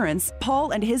insurance,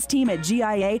 Paul and his team at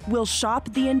GIA will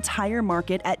shop the entire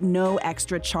market at no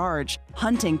extra charge,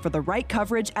 hunting for the right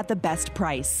coverage at the best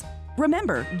price.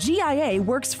 Remember, GIA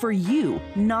works for you,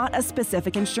 not a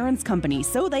specific insurance company,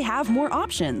 so they have more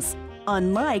options.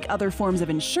 Unlike other forms of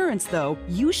insurance, though,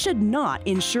 you should not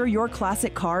insure your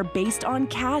classic car based on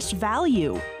cash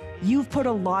value. You've put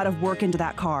a lot of work into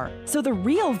that car, so the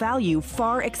real value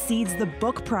far exceeds the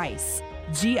book price.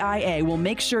 GIA will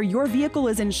make sure your vehicle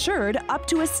is insured up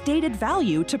to a stated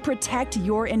value to protect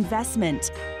your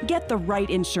investment. Get the right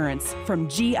insurance from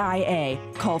GIA.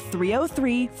 Call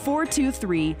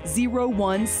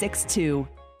 303-423-0162.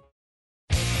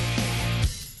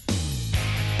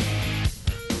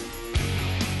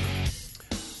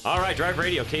 All right, Drive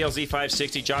Radio, KLZ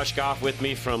 560. Josh Goff with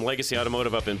me from Legacy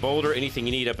Automotive up in Boulder. Anything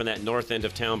you need up in that north end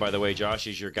of town, by the way, Josh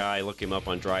is your guy. Look him up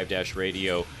on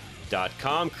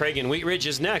drive-radio.com. Craig in Wheat Ridge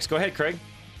is next. Go ahead, Craig.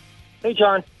 Hey,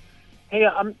 John. Hey,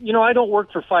 I don't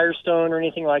work for Firestone or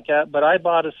anything like that, but I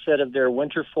bought a set of their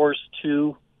Winter Force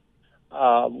 2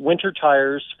 winter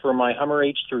tires for my Hummer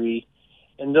H3,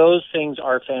 and those things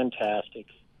are fantastic.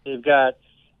 They've got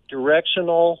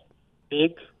directional,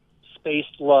 big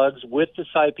spaced lugs with the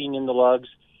siping in the lugs,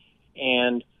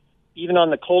 and even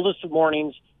on the coldest of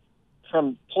mornings,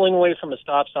 from pulling away from a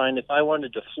stop sign, if I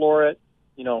wanted to floor it,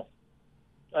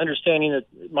 understanding that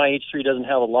my H3 doesn't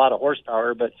have a lot of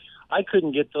horsepower, but I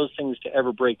couldn't get those things to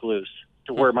ever break loose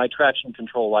to where my traction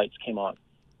control lights came on.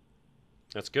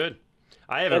 That's good.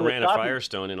 I haven't ran a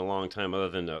Firestone in a long time, other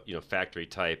than the factory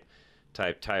type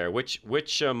tire. Which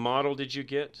model did you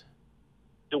get?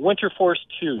 The Winter Force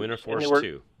 2. Winter Force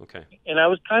 2. Okay. And I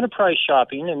was kind of price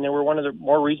shopping, and they were one of the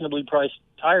more reasonably priced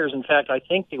tires. In fact, I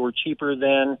think they were cheaper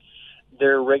than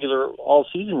their regular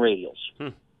all-season radials.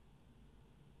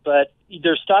 But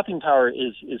their stopping power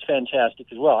is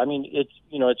fantastic as well. I mean,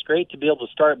 it's great to be able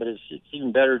to start, but it's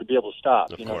even better to be able to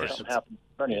stop. Of if course. something happens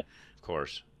in front of you. Of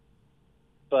course.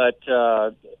 But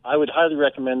I would highly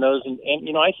recommend those. And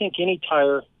I think any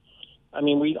tire. I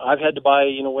mean, I've had to buy,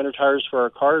 winter tires for our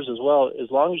cars as well.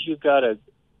 As long as you've got that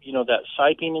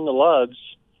siping in the lugs,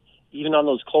 even on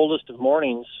those coldest of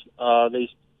mornings, they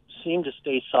seem to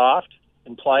stay soft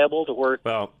and pliable to where.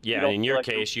 Well, yeah. In your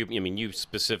case, you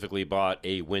specifically bought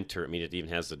a winter. I mean, it even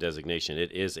has the designation.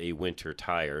 It is a winter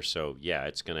tire, so yeah,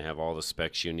 it's going to have all the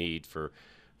specs you need for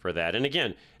that. And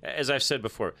again, as I've said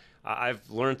before, I've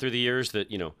learned through the years that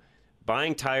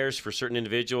buying tires for certain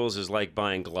individuals is like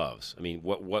buying gloves. I mean,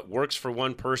 what works for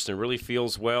one person really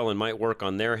feels well and might work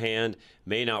on their hand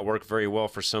may not work very well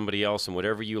for somebody else, and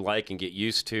whatever you like and get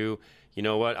used to, you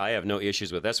know what, I have no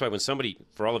issues with. That's why when somebody,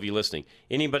 for all of you listening,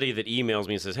 anybody that emails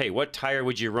me and says, hey, what tire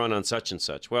would you run on such and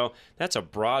such? Well, that's a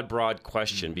broad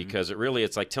question because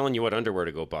it's like telling you what underwear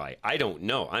to go buy. I don't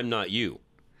know. I'm not you.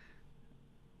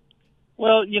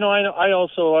 Well, I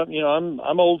also,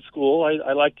 I'm old school.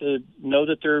 I like to know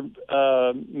that they're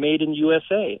made in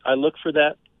USA. I look for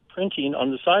that printing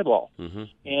on the sidewall.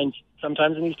 And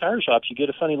sometimes in these tire shops, you get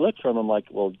a funny look from them like,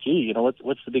 well, gee,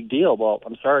 what's the big deal? Well,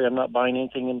 I'm sorry, I'm not buying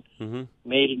anything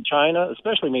made in China,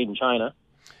 especially made in China.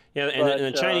 Yeah,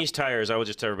 and the Chinese tires, I will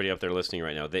just tell everybody up there listening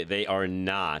right now, they are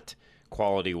not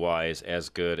quality-wise as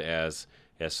good as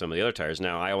some of the other tires.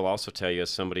 Now, I will also tell you,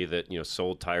 as somebody that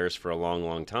sold tires for a long,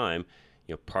 long time,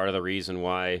 part of the reason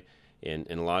why, and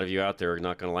a lot of you out there are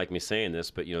not going to like me saying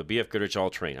this, but BF Goodrich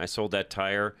All-Terrain, I sold that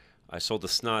tire. I sold the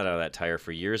snot out of that tire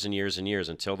for years and years and years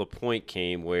until the point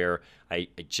came where I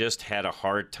just had a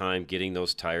hard time getting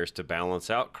those tires to balance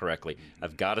out correctly.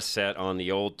 I've got a set on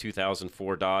the old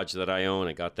 2004 Dodge that I own.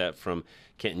 I got that from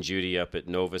Kent and Judy up at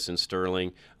Novus in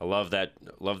Sterling. I love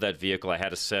that vehicle. I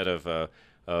had a set of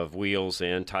wheels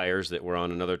and tires that were on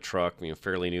another truck,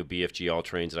 fairly new BFG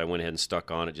All-Terrains that I went ahead and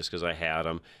stuck on it just because I had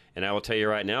them. And I will tell you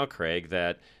right now, Craig,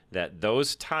 that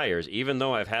those tires, even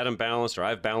though I've had them balanced or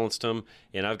I've balanced them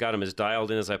and I've got them as dialed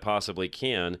in as I possibly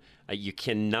can, you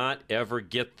cannot ever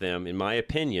get them, in my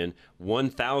opinion,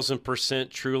 1,000%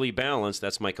 truly balanced.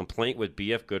 That's my complaint with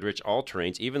BF Goodrich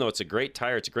All-Terrains. Even though it's a great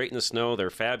tire, it's great in the snow, they're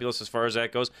fabulous as far as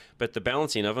that goes, but the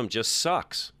balancing of them just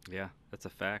sucks. Yeah, that's a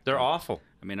fact. They're awful.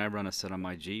 I mean, I run a set on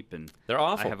my Jeep, and they're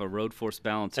awful. I have a road force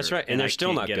balancer. That's right, and they're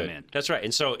still not good. In. That's right,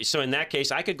 and so in that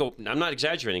case, I could go. I'm not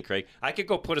exaggerating, Craig. I could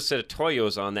go put a set of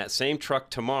Toyos on that same truck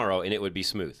tomorrow, and it would be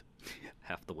smooth.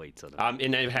 Half the weight's on it.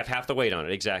 And I have half the weight on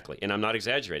it, exactly. And I'm not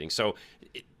exaggerating. So,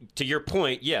 to your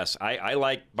point, yes, I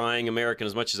like buying American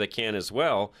as much as I can as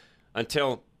well,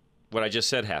 until what I just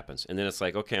said happens, and then it's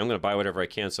like, okay, I'm going to buy whatever I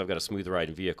can, so I've got a smooth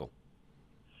riding vehicle.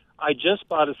 I just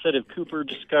bought a set of Cooper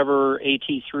Discover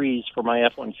AT3s for my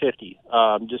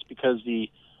F-150, just because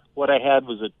what I had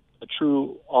was a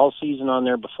true all-season on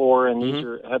there before, and these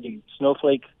have the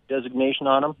snowflake designation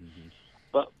on them.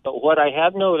 But what I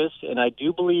have noticed, and I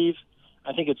do believe,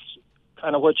 I think it's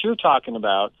kind of what you're talking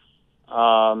about,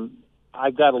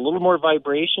 I've got a little more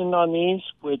vibration on these,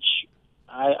 which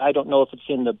I don't know if it's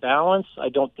in the balance. I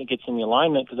don't think it's in the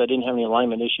alignment because I didn't have any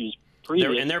alignment issues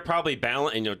previous. They're probably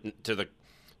balanced, to the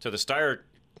Steyr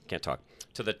can't talk.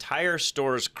 To the tire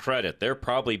store's credit, they're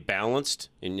probably balanced,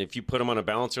 and if you put them on a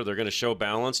balancer, they're going to show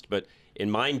balanced. But in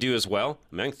mine do as well.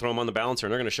 I mean, I can throw them on the balancer,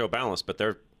 and they're going to show balanced, but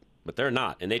they're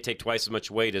not, and they take twice as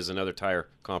much weight as another tire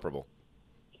comparable.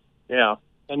 Yeah,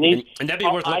 and that'd be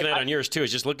worth looking at on yours too.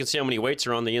 Is just look and see how many weights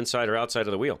are on the inside or outside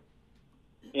of the wheel.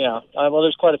 Yeah, well,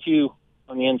 there's quite a few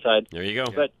on the inside. There you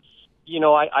go. But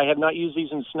I have not used these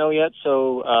in snow yet,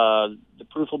 so the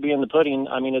proof will be in the pudding.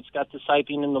 I mean, it's got the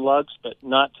siping in the lugs, but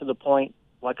not to the point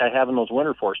like I have in those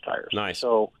winter force tires. Nice.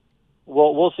 So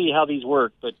we'll see how these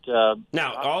work. But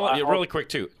now, really quick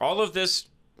too. All of this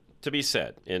to be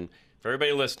said, and for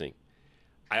everybody listening,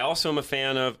 I also am a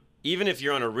fan of, even if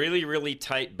you're on a really, really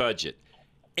tight budget,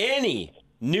 any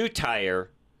new tire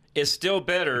is still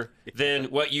better than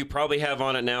what you probably have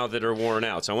on it now that are worn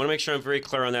out. So I want to make sure I'm very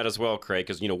clear on that as well, Craig,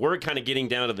 because we're kind of getting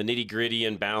down to the nitty-gritty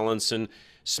and balance and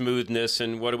smoothness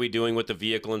and what are we doing with the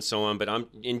vehicle and so on. But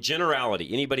in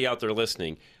generality, anybody out there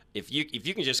listening, if you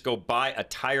can just go buy a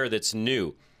tire that's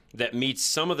new that meets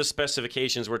some of the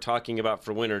specifications we're talking about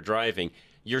for winter driving,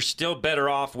 you're still better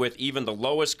off with even the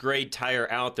lowest grade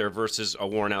tire out there versus a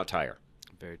worn out tire.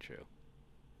 Very true.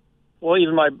 Well,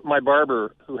 even my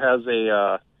barber, who has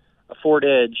a Ford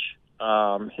Edge,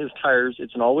 his tires,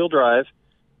 it's an all-wheel drive,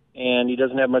 and he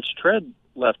doesn't have much tread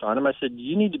left on him. I said,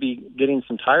 you need to be getting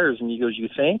some tires. And he goes, you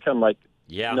think? I'm like,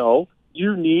 yeah. No,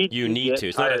 you need to.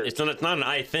 It's not an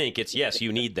I think. It's yes,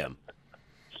 you need them.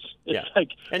 Yeah,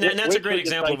 and that's a great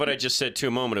example of what I just said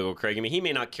a moment ago, Craig. I mean, he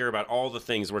may not care about all the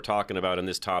things we're talking about in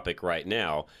this topic right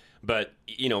now, but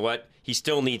you know what? He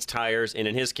still needs tires, and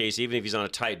in his case, even if he's on a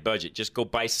tight budget, just go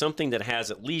buy something that has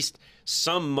at least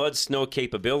some mud snow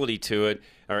capability to it,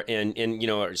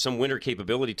 or some winter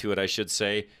capability to it, I should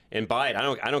say, and buy it.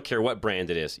 I don't care what brand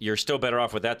it is. You're still better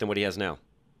off with that than what he has now.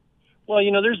 Well,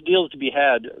 there's deals to be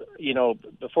had,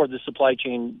 before the supply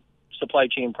chain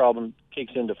problem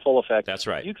kicks into full effect. That's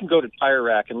right. You can go to Tire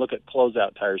Rack and look at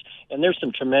closeout tires, and there's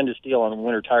some tremendous deal on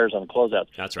winter tires on closeouts.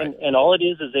 That's right. And all it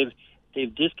is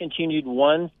they've discontinued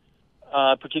one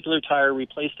particular tire,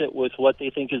 replaced it with what they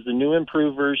think is the new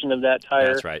improved version of that tire.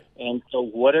 That's right. And so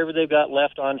whatever they've got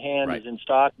left on hand is in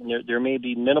stock, and there may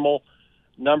be minimal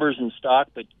numbers in stock,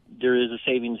 but there is a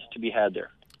savings to be had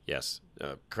there. Yes.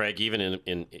 Craig, even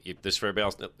in this for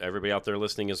everybody out there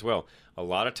listening as well, a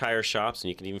lot of tire shops, and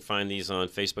you can even find these on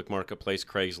Facebook Marketplace,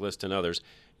 Craigslist, and others.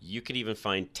 You can even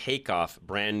find takeoff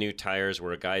brand new tires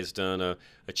where a guy's done a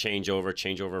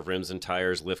changeover of rims and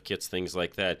tires, lift kits, things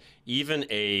like that. Even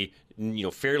a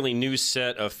fairly new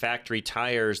set of factory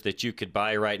tires that you could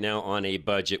buy right now on a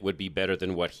budget would be better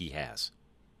than what he has.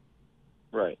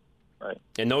 Right. Right.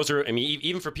 And those are,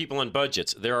 even for people on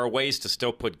budgets, there are ways to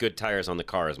still put good tires on the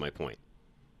car, is my point.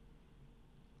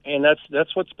 And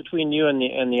that's what's between you and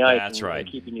the ice. That's right.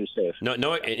 And keeping you safe.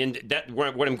 No, and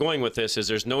what I'm going with this is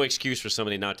there's no excuse for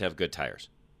somebody not to have good tires.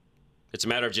 It's a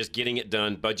matter of just getting it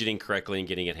done, budgeting correctly, and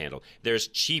getting it handled. There's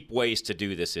cheap ways to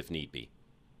do this if need be.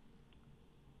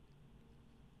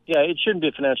 Yeah, it shouldn't be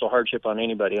a financial hardship on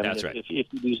anybody. That's right. If you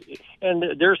do,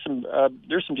 and there's some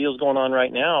deals going on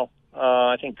right now.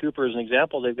 I think Cooper is an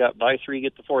example. They've got buy 3,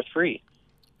 get the 4th free.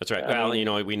 That's right. Well,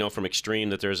 we know from Extreme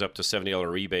that there's up to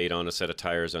 $70 rebate on a set of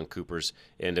tires on Cooper's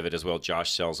end of it as well.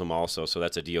 Josh sells them also, so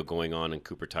that's a deal going on in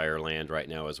Cooper Tire land right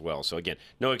now as well. So, again,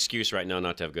 no excuse right now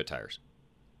not to have good tires.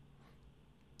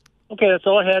 Okay, that's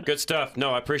all I had. Good stuff.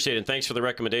 No, I appreciate it. And thanks for the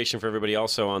recommendation for everybody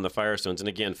also on the Firestones. And,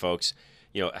 again, folks,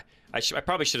 I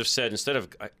probably should have said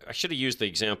I should have used the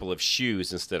example of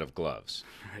shoes instead of gloves.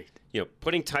 Right.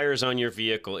 Putting tires on your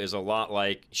vehicle is a lot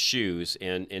like shoes,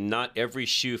 and not every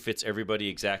shoe fits everybody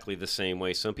exactly the same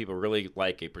way. Some people really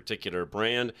like a particular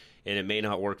brand, and it may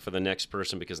not work for the next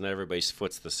person because not everybody's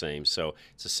foot's the same. So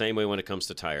it's the same way when it comes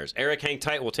to tires. Eric, hang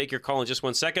tight. We'll take your call in just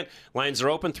 1 second. Lines are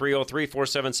open,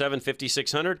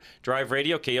 303-477-5600. Drive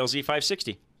Radio, KLZ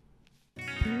 560.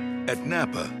 At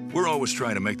Napa, we're always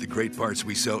trying to make the great parts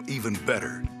we sell even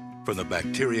better. From the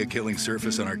bacteria-killing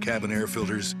surface on our cabin air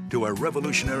filters to our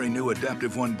revolutionary new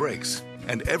Adaptive One brakes.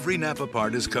 And every Napa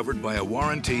part is covered by a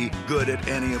warranty good at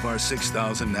any of our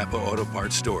 6,000 Napa Auto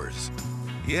Parts stores.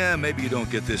 Yeah, maybe you don't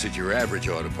get this at your average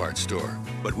auto parts store,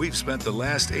 but we've spent the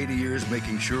last 80 years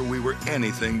making sure we were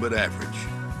anything but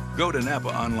average. Go to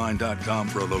NapaOnline.com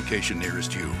for a location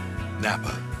nearest you.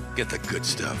 Napa, get the good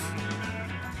stuff.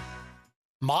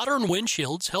 Modern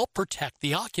windshields help protect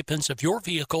the occupants of your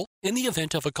vehicle in the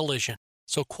event of a collision,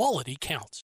 so quality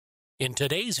counts. In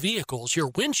today's vehicles,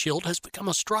 your windshield has become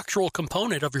a structural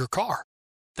component of your car.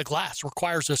 The glass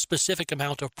requires a specific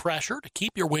amount of pressure to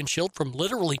keep your windshield from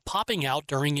literally popping out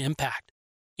during impact.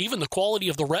 Even the quality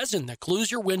of the resin that glues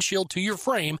your windshield to your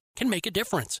frame can make a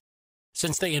difference.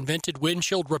 Since they invented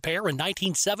windshield repair in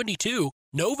 1972,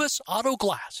 Novus Auto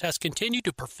Glass has continued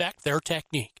to perfect their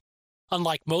technique.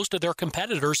 Unlike most of their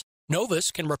competitors,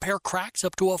 Novus can repair cracks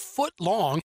up to a foot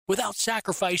long without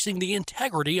sacrificing the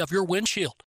integrity of your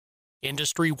windshield.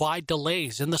 Industry-wide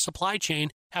delays in the supply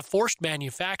chain have forced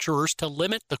manufacturers to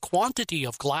limit the quantity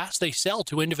of glass they sell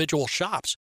to individual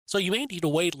shops, so you may need to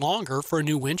wait longer for a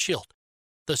new windshield.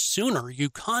 The sooner you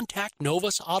contact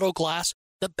Novus Auto Glass,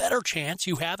 the better chance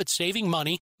you have at saving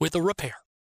money with a repair.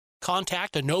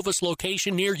 Contact a Novus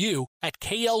location near you at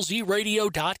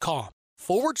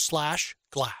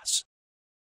klzradio.com/glass.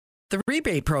 The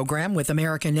rebate program with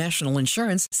American National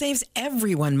Insurance saves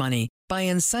everyone money by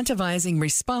incentivizing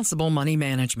responsible money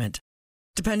management.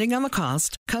 Depending on the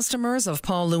cost, customers of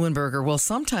Paul Leuenberger will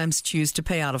sometimes choose to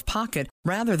pay out of pocket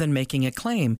rather than making a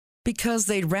claim because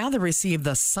they'd rather receive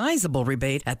the sizable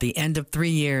rebate at the end of 3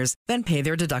 years than pay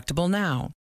their deductible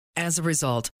now. As a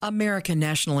result, American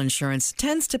National Insurance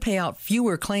tends to pay out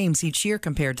fewer claims each year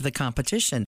compared to the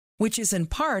competition, which is in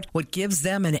part what gives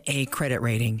them an A credit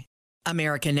rating.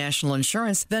 American National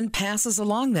Insurance then passes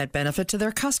along that benefit to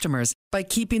their customers by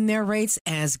keeping their rates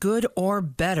as good or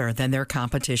better than their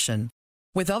competition.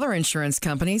 With other insurance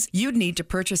companies, you'd need to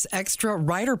purchase extra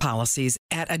rider policies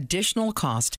at additional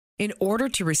cost in order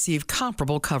to receive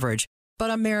comparable coverage,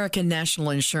 but American National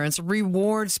Insurance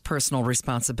rewards personal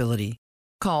responsibility.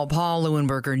 Call Paul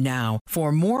Leuenberger now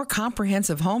for more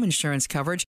comprehensive home insurance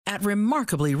coverage at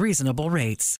remarkably reasonable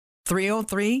rates.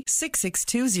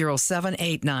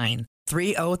 303-662-0789.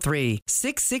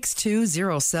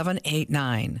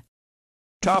 303-662-0789.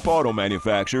 Top auto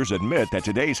manufacturers admit that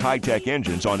today's high-tech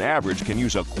engines on average can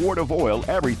use a quart of oil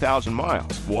every 1,000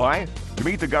 miles. Why? To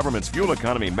meet the government's fuel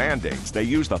economy mandates, they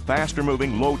use the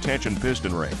faster-moving low-tension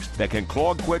piston rings that can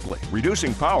clog quickly,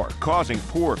 reducing power, causing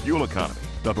poor fuel economy.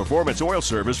 The Performance Oil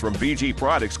Service from BG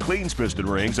Products cleans piston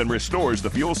rings and restores the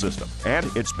fuel system. And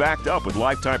it's backed up with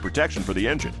lifetime protection for the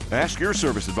engine. Ask your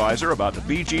service advisor about the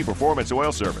BG Performance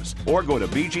Oil Service or go to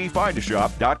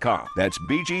bgfindashop.com. That's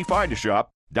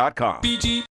bgfindashop.com.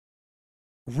 BG.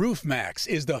 RoofMax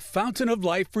is the fountain of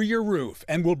life for your roof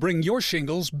and will bring your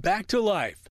shingles back to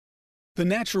life. The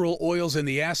natural oils in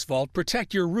the asphalt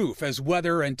protect your roof as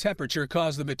weather and temperature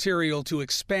cause the material to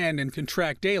expand and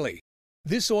contract daily.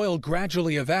 This oil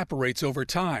gradually evaporates over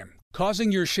time,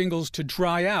 causing your shingles to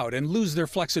dry out and lose their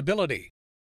flexibility.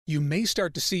 You may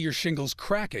start to see your shingles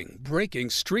cracking,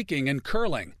 breaking, streaking, and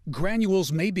curling.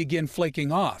 Granules may begin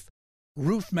flaking off.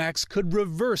 RoofMax could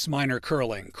reverse minor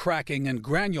curling, cracking, and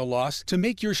granule loss to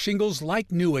make your shingles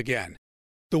like new again.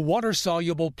 The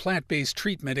water-soluble plant-based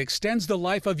treatment extends the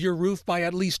life of your roof by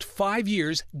at least 5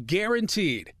 years,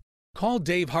 guaranteed. Call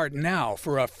Dave Hart now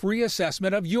for a free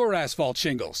assessment of your asphalt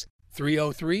shingles.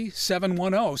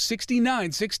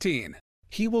 303-710-6916.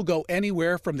 He will go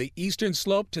anywhere from the eastern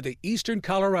slope to the eastern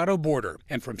Colorado border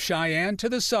and from Cheyenne to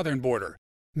the southern border.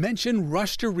 Mention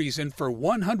Rush to Reason for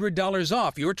 $100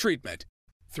 off your treatment.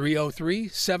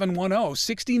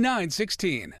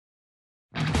 303-710-6916.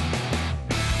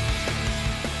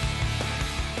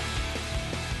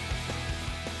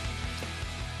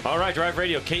 All right, Drive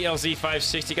Radio, KLZ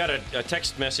 560. Got a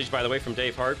text message, by the way, from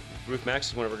Dave Hart.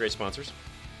 RoofMax is one of our great sponsors.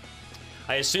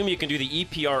 I assume you can do the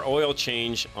EPR oil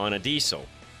change on a diesel.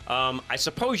 I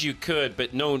suppose you could,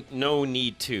 but no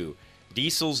need to.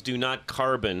 Diesels do not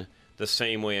carbon the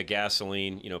same way a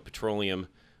gasoline, petroleum,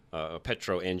 a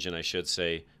petro engine, I should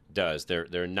say, does.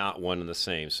 They're not one and the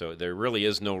same. So there really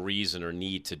is no reason or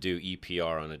need to do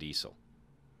EPR on a diesel.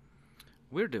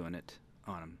 We're doing it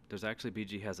on them. There's actually,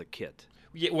 BG has a kit.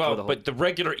 Yeah, well, but the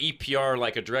regular EPR,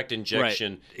 like a direct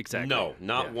injection, right, exactly. No,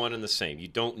 not one and the same. You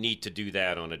don't need to do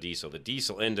that on a diesel. The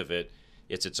diesel end of it,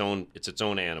 it's its own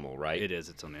animal, right? It is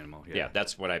its own animal. Yeah,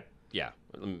 that's what let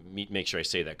me make sure I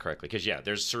say that correctly. Because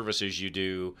there's services you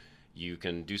do. You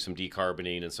can do some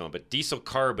decarboning and so on, but diesel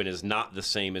carbon is not the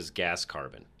same as gas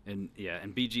carbon. And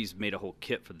BG's made a whole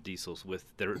kit for the diesels with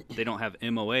they don't have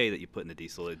MOA that you put in the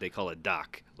diesel. They call it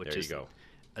DOC, which there you go.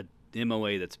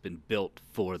 MOA that's been built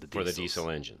for the diesel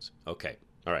engines. Okay.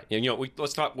 All right. And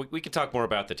let's talk. We can talk more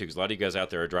about that too, because a lot of you guys out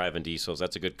there are driving diesels.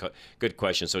 That's a good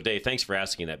question. So Dave, thanks for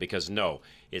asking that, because no,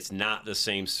 it's not the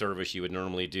same service you would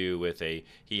normally do with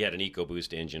he had an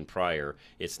EcoBoost engine prior.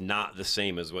 It's not the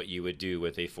same as what you would do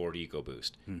with a Ford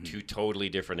EcoBoost. Mm-hmm. Two totally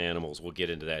different animals. We'll get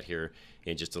into that here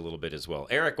in just a little bit as well.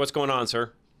 Eric, what's going on,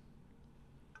 sir?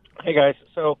 Hey guys.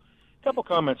 So a couple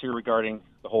comments here regarding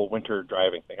the whole winter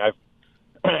driving thing. I've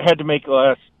had to make the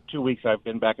last 2 weeks. I've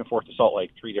been back and forth to Salt Lake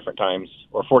 4 different times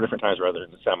rather in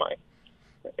the semi.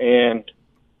 And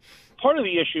part of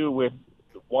the issue with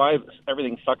why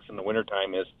everything sucks in the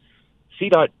wintertime is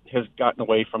CDOT has gotten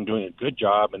away from doing a good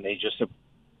job, and they just have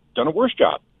done a worse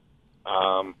job.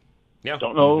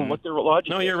 Don't know what their logic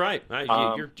is. No, you're right.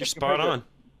 You're spot on.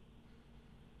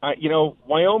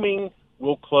 Wyoming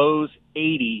will close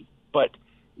 80, but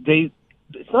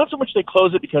it's not so much they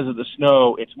close it because of the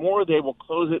snow. It's more they will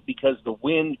close it because the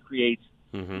wind creates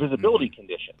visibility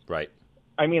conditions. Right.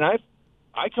 I mean, I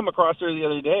come across there the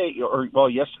other day,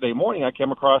 yesterday morning, I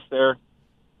came across there,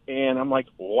 and I'm like,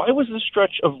 why was this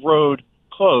stretch of road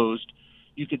closed?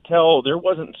 You could tell there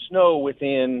wasn't snow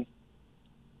within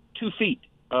 2 feet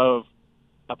of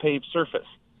a paved surface.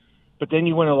 But then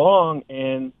you went along,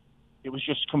 and it was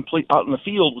just complete out in the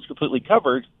field, was completely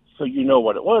covered. So you know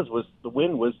what it was the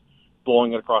wind was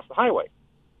blowing it across the highway.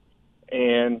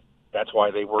 And that's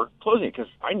why they were closing it,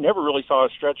 because I never really saw a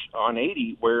stretch on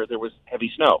 80 where there was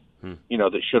heavy snow,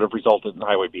 that should have resulted in the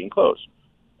highway being closed.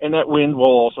 And that wind will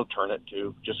also turn it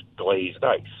to just glazed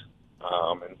ice.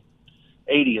 And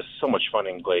 80 is so much fun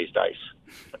in glazed ice.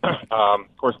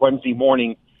 Of course, Wednesday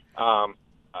morning, I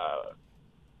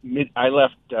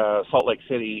left Salt Lake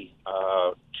City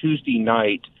Tuesday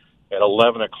night at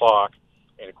 11 o'clock,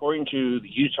 and according to the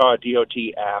Utah DOT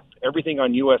app, everything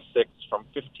on US 6 from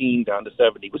 15 down to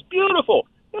 70 was beautiful.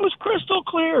 It was crystal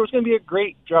clear. It was going to be a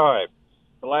great drive.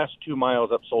 The last 2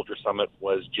 miles up Soldier Summit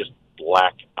was just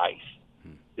black ice.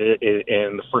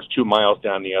 And the first 2 miles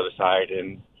down the other side,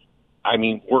 and I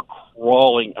mean, we're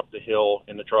crawling up the hill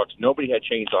in the trucks. Nobody had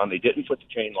chains on. They didn't put the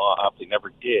chain law up. They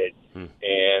never did.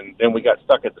 And then we got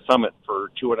stuck at the summit for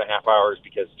 2.5 hours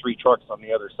because 3 trucks on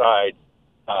the other side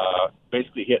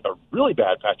basically hit a really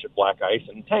bad patch of black ice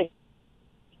and tank,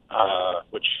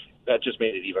 which that just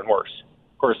made it even worse.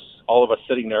 Of course, all of us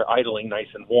sitting there idling nice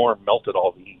and warm melted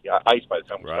all the ice by the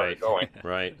time we started going.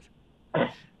 Right.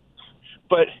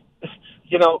 But,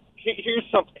 here's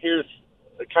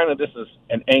kind of, this is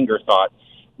an anger thought.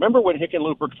 Remember when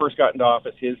Hickenlooper first got into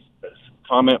office, his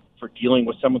comment for dealing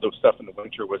with some of those stuff in the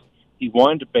winter was he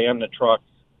wanted to ban the trucks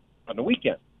on the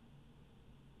weekend.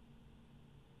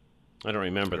 I don't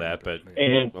remember that, but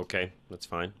okay, that's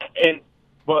fine. And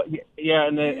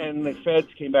the feds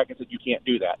came back and said you can't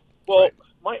do that. Well,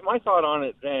 my thought on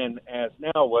it then as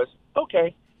now was,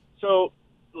 okay, so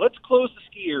let's close the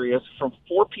ski areas from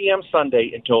 4 p.m.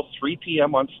 Sunday until 3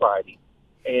 p.m. on Friday,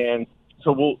 and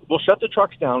so we'll shut the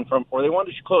trucks down or they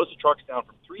wanted to close the trucks down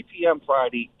from 3 p.m.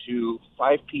 Friday to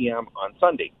 5 p.m. on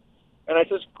Sunday. And I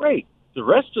says, great. The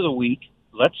rest of the week,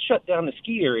 let's shut down the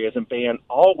ski areas and ban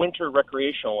all winter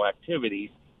recreational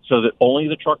activities so that only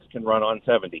the trucks can run on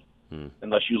 70,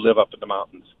 unless you live up in the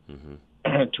mountains.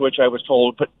 To which I was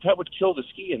told, but that would kill the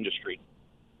ski industry.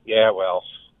 Yeah, well,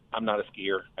 I'm not a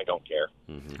skier. I don't care.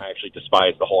 I actually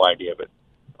despise the whole idea of it.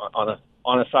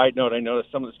 On a side note, I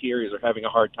noticed some of the ski areas are having a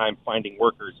hard time finding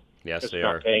workers. Yes, they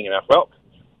not are paying enough.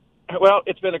 Well,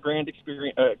 it's been a grand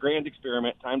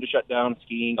experiment. Time to shut down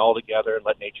skiing altogether and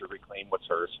let nature reclaim what's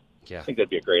hers. Yeah. I think that'd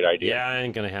be a great idea. Yeah,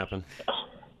 ain't gonna happen.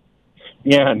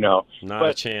 Yeah, no, not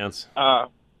a chance.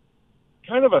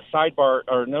 Kind of a sidebar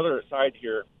or another aside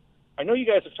here. I know you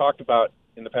guys have talked about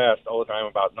in the past all the time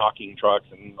about knocking trucks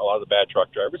and a lot of the bad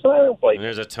truck drivers. So I don't blame you.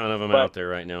 There's a ton of them out there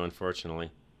right now, unfortunately.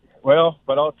 Well,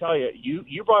 but I'll tell you,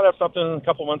 you brought up something a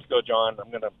couple months ago, John. I'm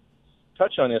going to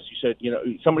touch on this. You said,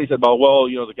 somebody said about,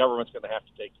 the government's going to have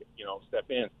to take, step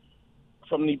in.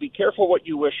 From the be careful what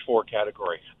you wish for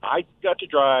category, I got to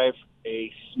drive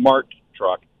a smart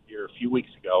truck here a few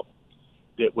weeks ago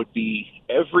that would be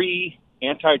every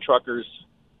anti-trucker's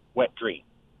wet dream.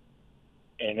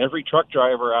 And every truck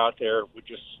driver out there would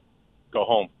just go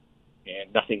home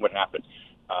and nothing would happen.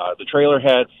 The trailer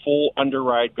had full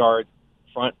underride guard,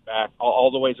 front, back, all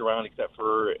the ways around except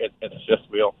for at the fifth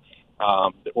wheel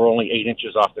that were only 8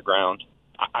 inches off the ground.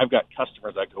 I've got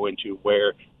customers I go into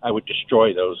where I would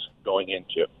destroy those going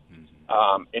into.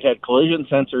 It had collision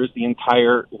sensors the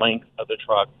entire length of the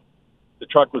truck. The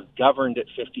truck was governed at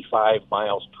 55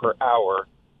 miles per hour.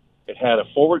 It had a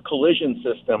forward collision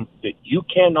system that you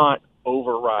cannot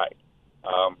override.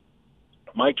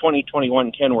 My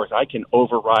 2021 Kenworth, I can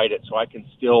override it so I can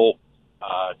still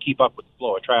keep up with the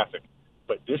flow of traffic.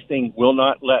 But this thing will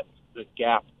not let the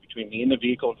gap between me and the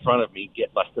vehicle in front of me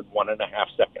get less than 1.5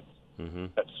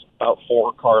 seconds. That's about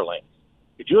 4 car lengths.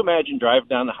 Could you imagine driving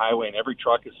down the highway and every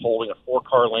truck is holding a 4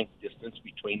 car length distance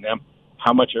between them?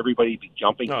 How much everybody be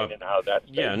jumping in and out of that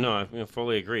space? Yeah, no, I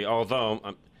fully agree.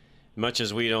 Although, much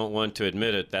as we don't want to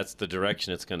admit it, that's the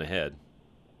direction it's going to head.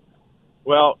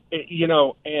 Well,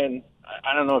 and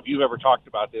I don't know if you've ever talked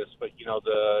about this, but,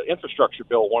 the infrastructure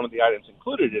bill, one of the items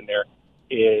included in there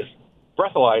is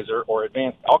breathalyzer or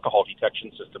advanced alcohol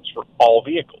detection systems for all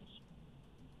vehicles.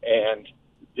 And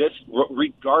This,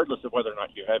 regardless of whether or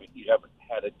not you haven't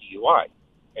had a DUI.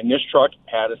 And this truck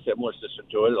had a similar system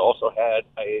to it. It also had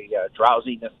a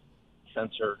drowsiness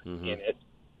sensor in it.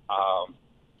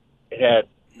 It had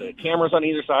the cameras on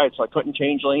either side, so I couldn't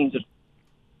change lanes.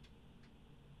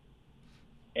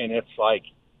 And it's like,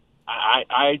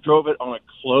 I drove it on a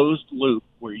closed loop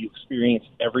where you experience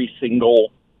every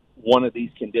single one of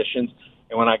these conditions.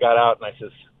 And when I got out, and I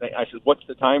said, what's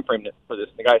the time frame for this?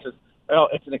 And the guy says, well,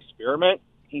 it's an experiment.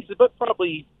 He said, but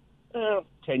probably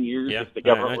 10 years if the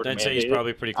government were to I'd say he's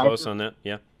probably pretty close on that.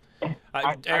 Yeah.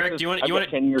 Eric, do you want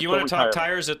to talk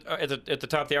tires at the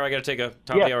top of the hour? I got to take a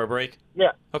top of the hour break.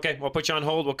 Yeah. Okay, we'll put you on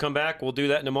hold. We'll come back. We'll do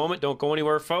that in a moment. Don't go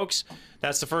anywhere, folks.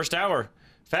 That's the first hour.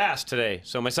 Fast today.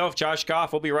 So myself, Josh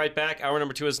Goff, we'll be right back. Hour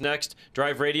number 2 is next.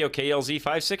 Drive Radio, KLZ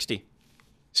 560.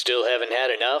 Still haven't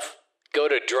had enough? Go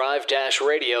to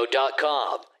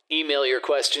drive-radio.com. Email your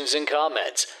questions and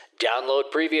comments.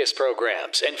 Download previous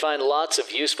programs and find lots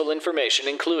of useful information,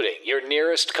 including your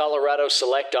nearest Colorado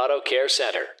Select Auto Care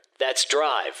Center. That's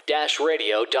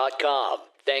drive-radio.com.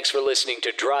 Thanks for listening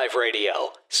to Drive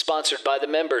Radio, sponsored by the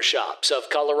member shops of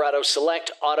Colorado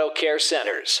Select Auto Care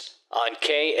Centers on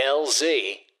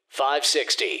KLZ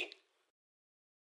 560.